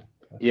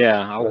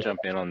 Yeah, I'll jump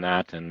in on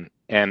that, and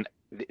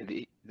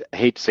I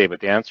hate to say it, but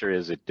the answer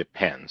is it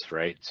depends,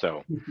 right?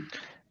 So.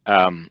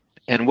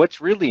 And what's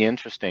really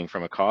interesting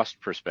from a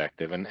cost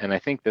perspective, and I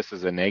think this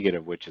is a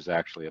negative, which is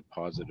actually a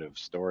positive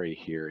story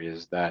here,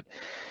 is that,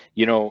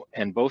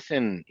 and both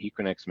in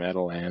Equinix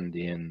Metal and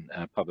in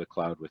public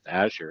cloud with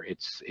Azure,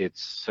 it's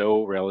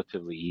so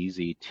relatively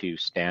easy to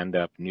stand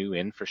up new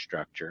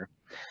infrastructure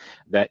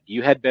that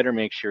you had better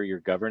make sure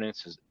your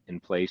governance is in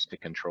place to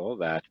control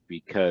that,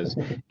 because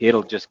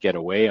it'll just get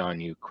away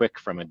on you quick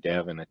from a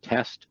dev and a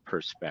test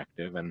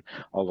perspective, and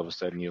all of a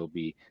sudden you'll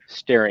be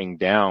staring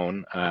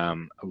down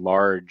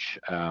large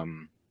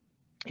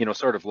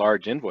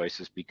large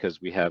invoices,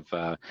 because we have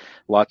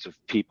lots of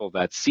people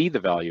that see the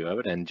value of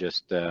it and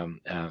just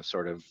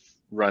sort of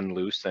run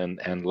loose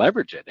and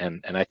leverage it,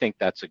 and I think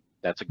that's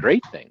a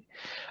great thing,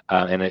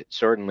 and it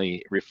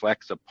certainly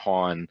reflects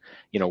upon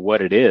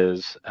what it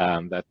is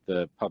that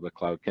the public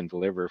cloud can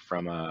deliver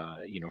from a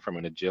from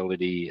an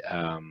agility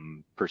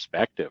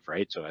perspective,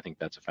 right? So I think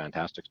that's a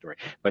fantastic story.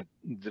 But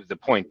the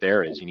point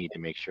there is you need to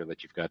make sure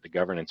that you've got the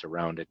governance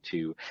around it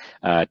to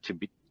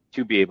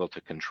be able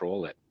to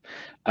control it.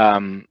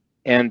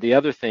 And the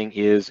other thing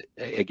is,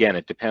 again,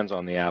 it depends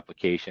on the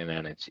application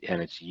and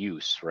its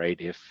use, right?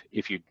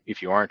 If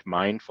you aren't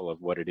mindful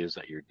of what it is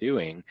that you're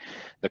doing,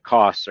 the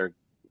costs are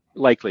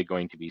likely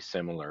going to be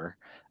similar.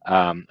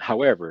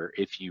 However,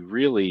 if you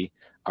really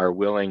are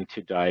willing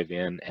to dive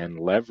in and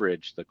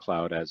leverage the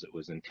cloud as it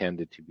was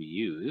intended to be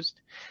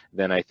used,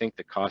 then I think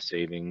the cost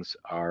savings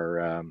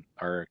are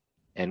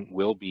and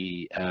will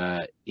be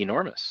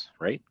enormous,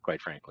 right?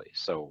 Quite frankly.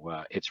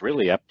 So it's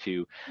really up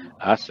to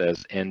us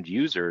as end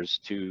users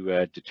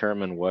to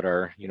determine what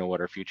our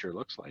future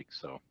looks like.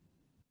 So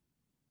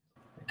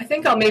I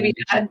think I'll maybe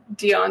add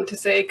Dion to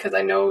say, because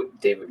I know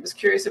David was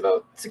curious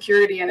about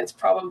security, and it's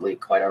probably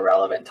quite a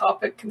relevant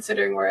topic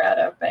considering we're at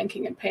a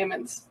banking and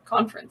payments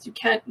conference. You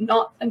can't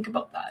not think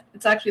about that.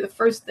 It's actually the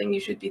first thing you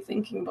should be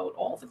thinking about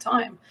all the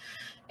time.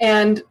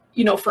 And,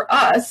 you know, for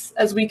us,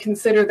 as we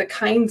consider the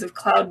kinds of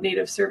cloud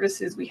native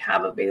services we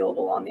have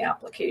available on the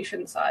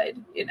application side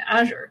in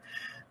Azure,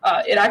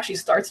 it actually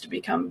starts to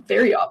become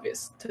very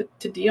obvious,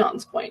 to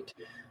Dion's point.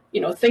 You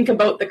know, think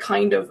about the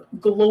kind of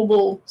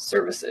global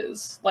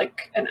services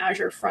like an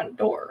Azure front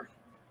door,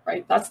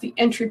 right? That's the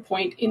entry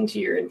point into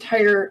your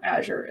entire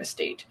Azure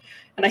estate.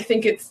 And I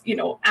think it's, you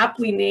know,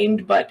 aptly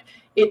named, but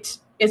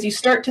as you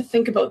start to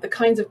think about the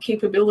kinds of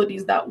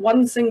capabilities that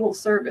one single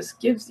service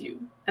gives you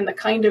and the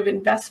kind of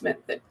investment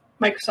that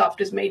Microsoft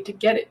has made to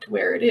get it to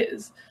where it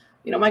is,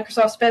 you know,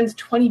 Microsoft spends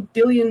 $20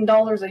 billion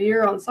a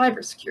year on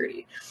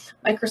cybersecurity.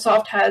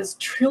 Microsoft has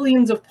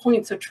trillions of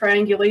points of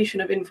triangulation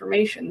of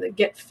information that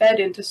get fed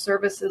into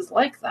services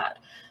like that.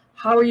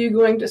 How are you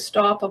going to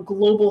stop a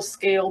global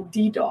scale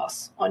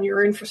DDoS on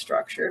your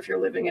infrastructure if you're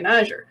living in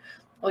Azure?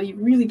 Well, you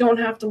really don't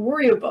have to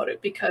worry about it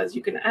because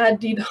you can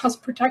add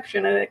DDoS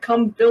protection and it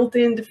comes built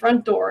into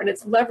front door, and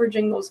it's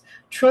leveraging those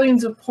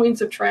trillions of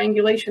points of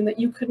triangulation that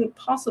you couldn't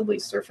possibly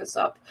surface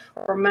up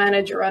or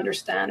manage or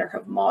understand or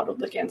have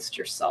modeled against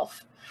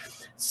yourself.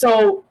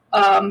 So,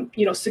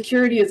 you know,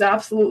 security is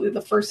absolutely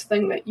the first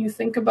thing that you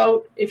think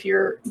about if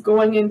you're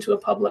going into a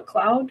public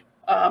cloud.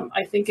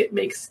 I think it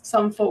makes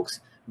some folks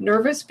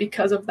nervous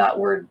because of that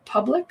word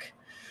public.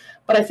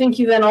 But I think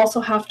you then also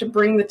have to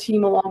bring the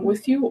team along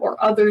with you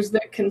or others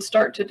that can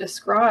start to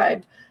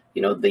describe,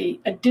 you know,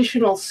 the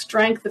additional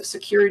strength of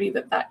security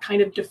that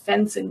kind of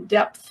defense in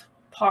depth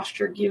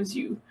posture gives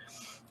you.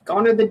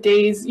 Gone are the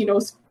days, you know,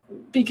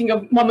 speaking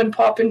of mom and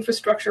pop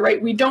infrastructure,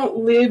 right? We don't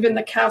live in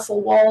the castle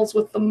walls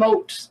with the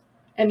moat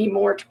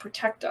anymore to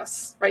protect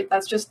us, right?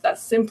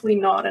 That's simply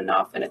not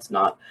enough, and it's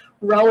not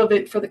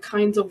relevant for the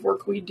kinds of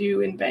work we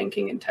do in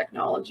banking and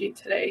technology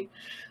today.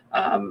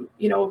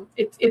 You know,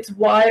 it's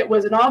why it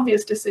was an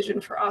obvious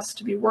decision for us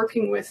to be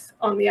working with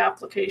on the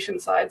application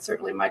side,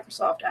 certainly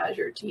Microsoft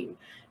Azure team,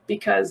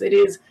 because it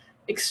is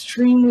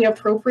extremely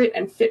appropriate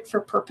and fit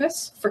for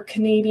purpose for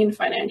Canadian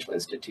financial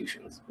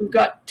institutions. We've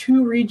got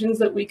two regions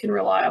that we can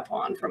rely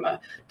upon from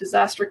a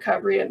disaster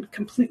recovery and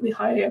completely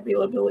high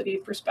availability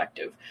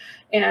perspective,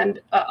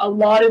 and a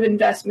lot of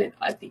investment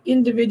at the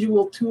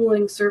individual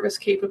tooling service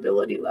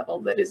capability level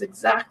that is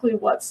exactly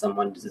what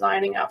someone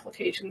designing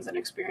applications and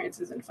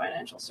experiences in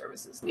financial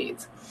services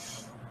needs.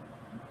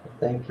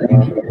 Thank you.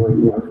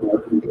 We're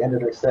at the end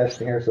of our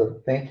session here,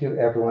 so thank you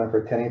everyone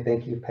for attending.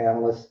 Thank you,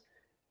 panelists.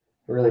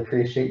 Really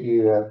appreciate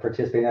you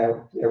participating.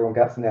 Everyone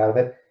got something out of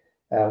it.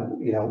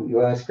 You know, you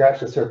want to scratch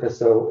the surface.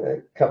 So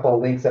a couple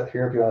of links up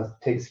here if you want to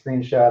take a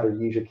screenshot or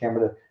use your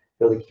camera to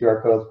build the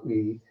QR codes.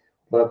 We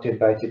love to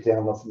invite you to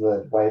download some of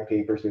the white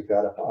papers we've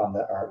got up on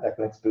our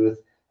Equinix booth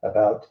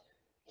about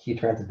key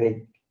trends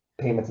in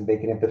payments and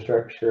banking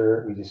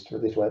infrastructure. We just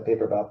released a white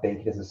paper about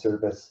banking as a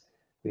service.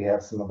 We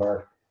have some of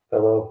our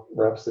fellow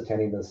reps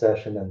attending the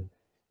session, and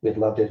we'd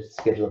love to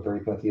schedule a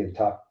briefing with you to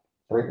talk.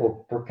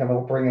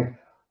 We'll bring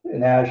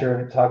in Azure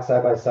and talk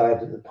side by side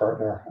to the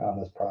partner on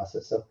this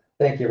process. So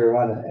thank you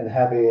everyone, and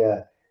have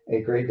a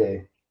great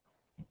day.